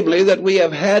 namely that we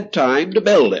have had time to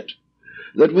build it,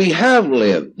 that we have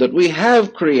lived, that we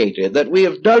have created, that we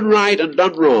have done right and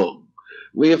done wrong.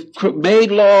 We have made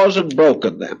laws and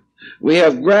broken them. We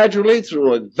have gradually,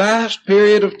 through a vast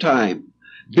period of time,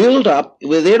 built up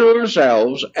within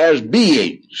ourselves as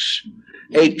beings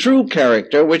a true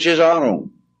character which is our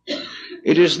own.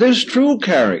 It is this true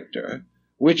character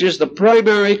which is the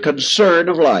primary concern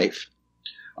of life.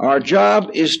 Our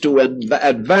job is to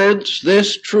advance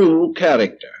this true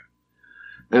character.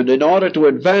 And in order to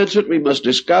advance it, we must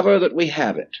discover that we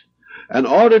have it. In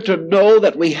order to know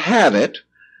that we have it,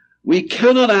 we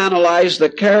cannot analyze the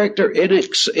character in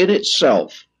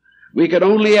itself. We can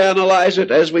only analyze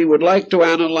it as we would like to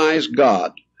analyze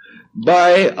God,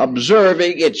 by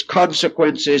observing its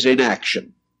consequences in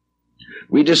action.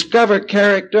 We discover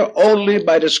character only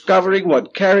by discovering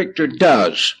what character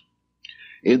does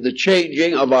in the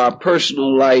changing of our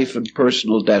personal life and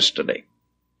personal destiny.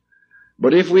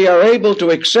 But if we are able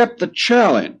to accept the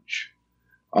challenge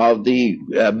of the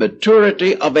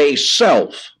maturity of a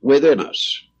self within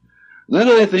us, then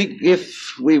I think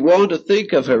if we want to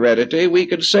think of heredity, we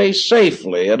can say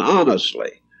safely and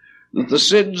honestly that the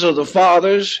sins of the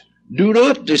fathers do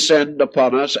not descend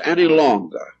upon us any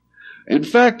longer. In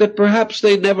fact, that perhaps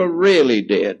they never really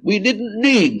did. We didn't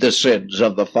need the sins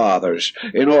of the fathers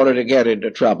in order to get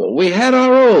into trouble. We had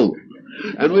our own,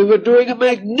 and we were doing a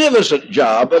magnificent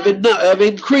job of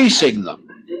increasing them.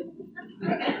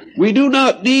 We do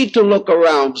not need to look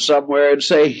around somewhere and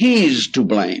say, he's to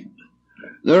blame.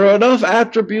 There are enough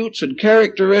attributes and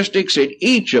characteristics in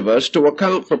each of us to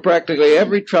account for practically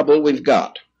every trouble we've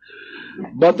got.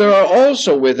 But there are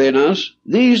also within us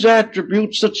these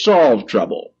attributes that solve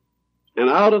trouble. And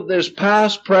out of this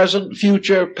past, present,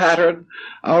 future pattern,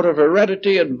 out of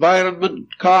heredity, environment,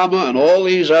 karma, and all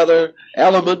these other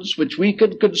elements which we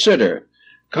can consider,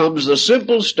 comes the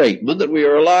simple statement that we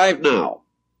are alive now,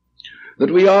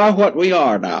 that we are what we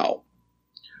are now,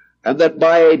 and that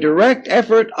by a direct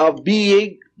effort of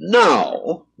being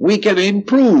now, we can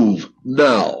improve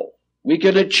now. We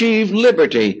can achieve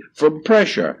liberty from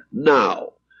pressure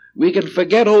now. We can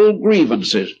forget old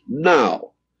grievances now.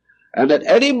 And at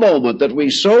any moment that we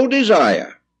so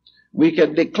desire, we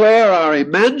can declare our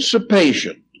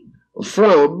emancipation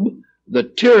from the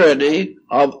tyranny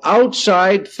of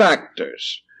outside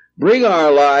factors, bring our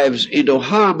lives into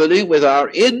harmony with our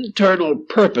internal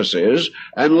purposes,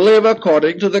 and live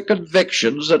according to the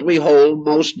convictions that we hold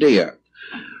most dear.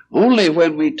 Only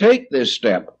when we take this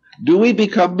step do we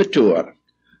become mature,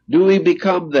 do we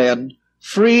become then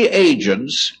free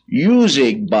agents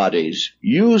using bodies,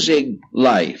 using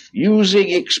life, using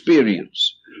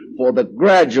experience for the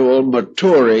gradual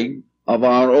maturing of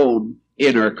our own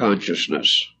inner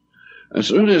consciousness. As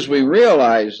soon as we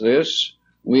realize this,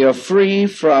 we are free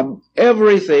from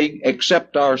everything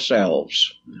except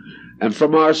ourselves. And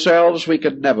from ourselves we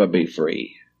can never be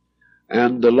free.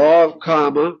 And the law of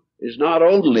karma is not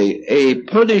only a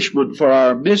punishment for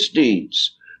our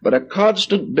misdeeds, but a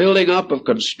constant building up of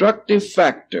constructive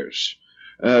factors,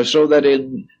 so that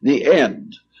in the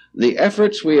end, the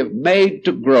efforts we have made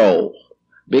to grow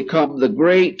become the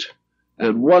great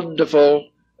and wonderful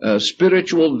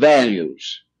spiritual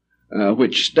values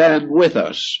which stand with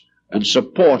us and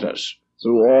support us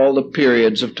through all the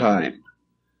periods of time.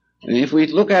 And if we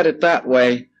look at it that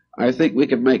way, I think we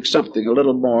can make something a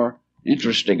little more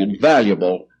interesting and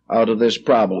valuable out of this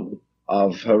problem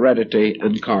of heredity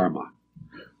and karma.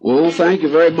 Well, thank you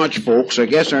very much, folks. I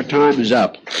guess our time is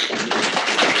up.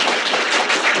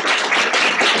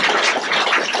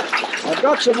 I've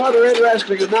got some other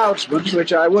interesting announcements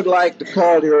which I would like to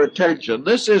call to your attention.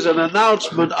 This is an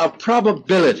announcement of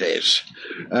probabilities,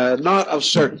 not of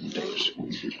certainties.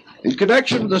 In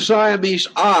connection with the Siamese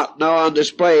art now on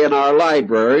display in our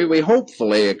library, we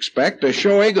hopefully expect a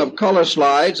showing of color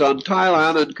slides on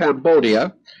Thailand and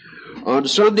Cambodia on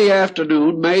Sunday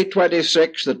afternoon, May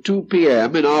 26th at 2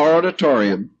 p.m. in our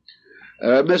auditorium.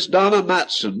 Miss Donna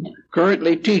Matson,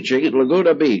 currently teaching at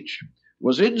Laguna Beach,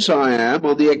 was in Siam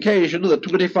on the occasion of the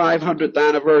 2500th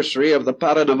anniversary of the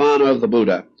Parinirvana of the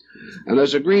Buddha, and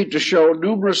has agreed to show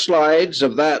numerous slides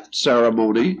of that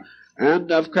ceremony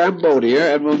and of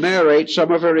Cambodia, and will narrate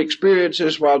some of her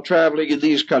experiences while traveling in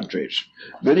these countries.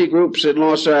 Many groups in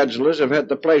Los Angeles have had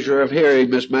the pleasure of hearing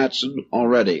Miss Matson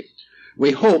already.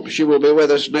 We hope she will be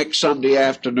with us next Sunday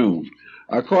afternoon.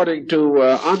 According to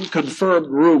unconfirmed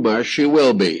rumor, she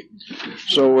will be.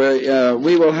 So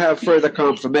we will have further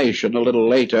confirmation a little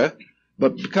later,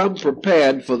 but become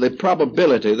prepared for the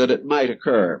probability that it might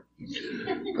occur.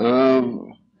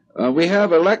 We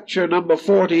have a lecture number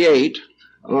 48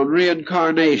 on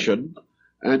reincarnation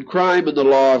and crime and the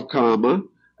law of karma,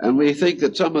 and we think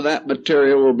that some of that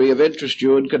material will be of interest to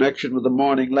you in connection with the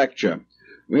morning lecture.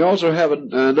 We also have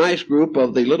a nice group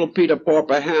of the Little Peter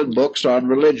Pauper handbooks on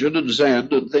religion and Zen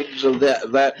and things of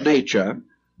that nature.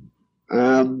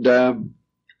 And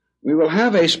we will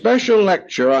have a special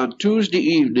lecture on Tuesday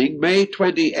evening, May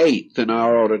 28th, in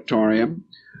our auditorium,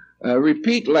 a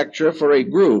repeat lecture for a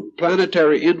group,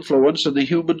 Planetary Influence in the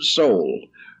Human Soul.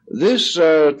 This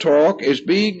talk is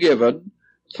being given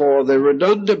for the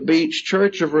Redondo Beach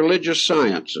Church of Religious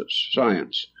Science.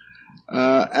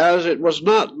 As it was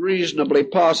not reasonably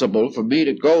possible for me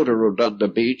to go to Redondo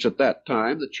Beach at that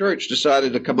time, the church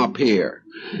decided to come up here.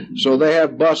 So they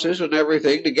have buses and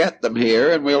everything to get them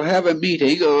here, and we'll have a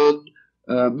meeting on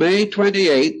May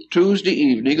 28th, Tuesday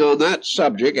evening, on that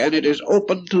subject, and it is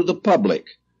open to the public.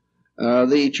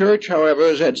 The church, however,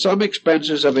 has had some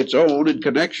expenses of its own in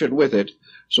connection with it,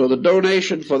 so the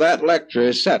donation for that lecture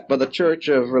is set by the Church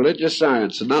of Religious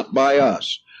Science and not by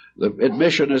us. The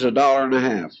admission is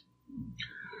 $1.50.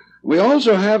 We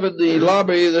also have in the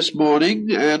lobby this morning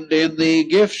and in the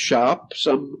gift shop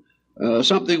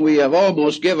something we have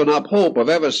almost given up hope of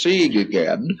ever seeing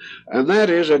again, and that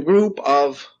is a group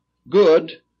of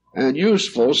good and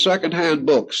useful second-hand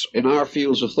books in our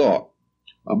fields of thought,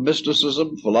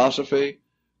 mysticism, philosophy,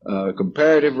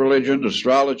 comparative religion,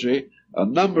 astrology, a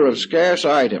number of scarce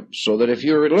items, so that if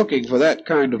you're looking for that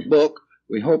kind of book,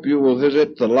 we hope you will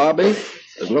visit the lobby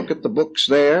and look at the books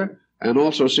there, and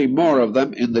also see more of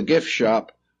them in the gift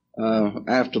shop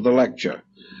after the lecture.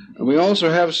 And we also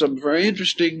have some very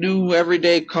interesting new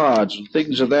everyday cards and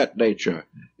things of that nature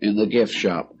in the gift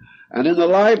shop. And in the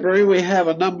library we have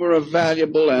a number of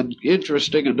valuable and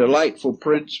interesting and delightful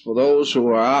prints for those who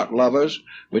are art lovers,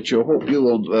 which I hope you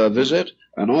will visit.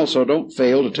 And also don't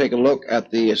fail to take a look at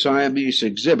the Siamese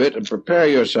exhibit and prepare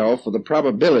yourself for the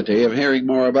probability of hearing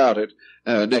more about it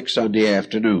next Sunday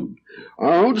afternoon.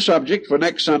 Our own subject for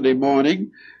next Sunday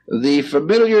morning, the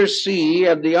familiar sea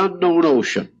and the unknown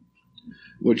ocean,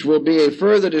 which will be a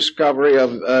further discovery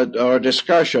of or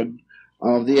discussion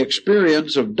of the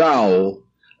experience of Tao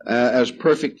as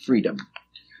perfect freedom.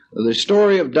 The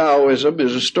story of Taoism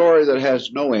is a story that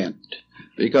has no end,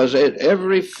 because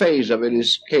every phase of it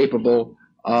is capable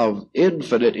of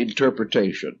infinite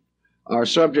interpretation. Our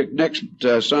subject next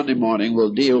Sunday morning will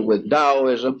deal with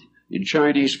Taoism in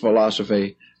Chinese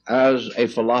philosophy as a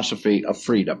philosophy of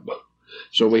freedom.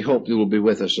 So we hope you will be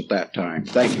with us at that time.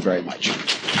 Thank you very much.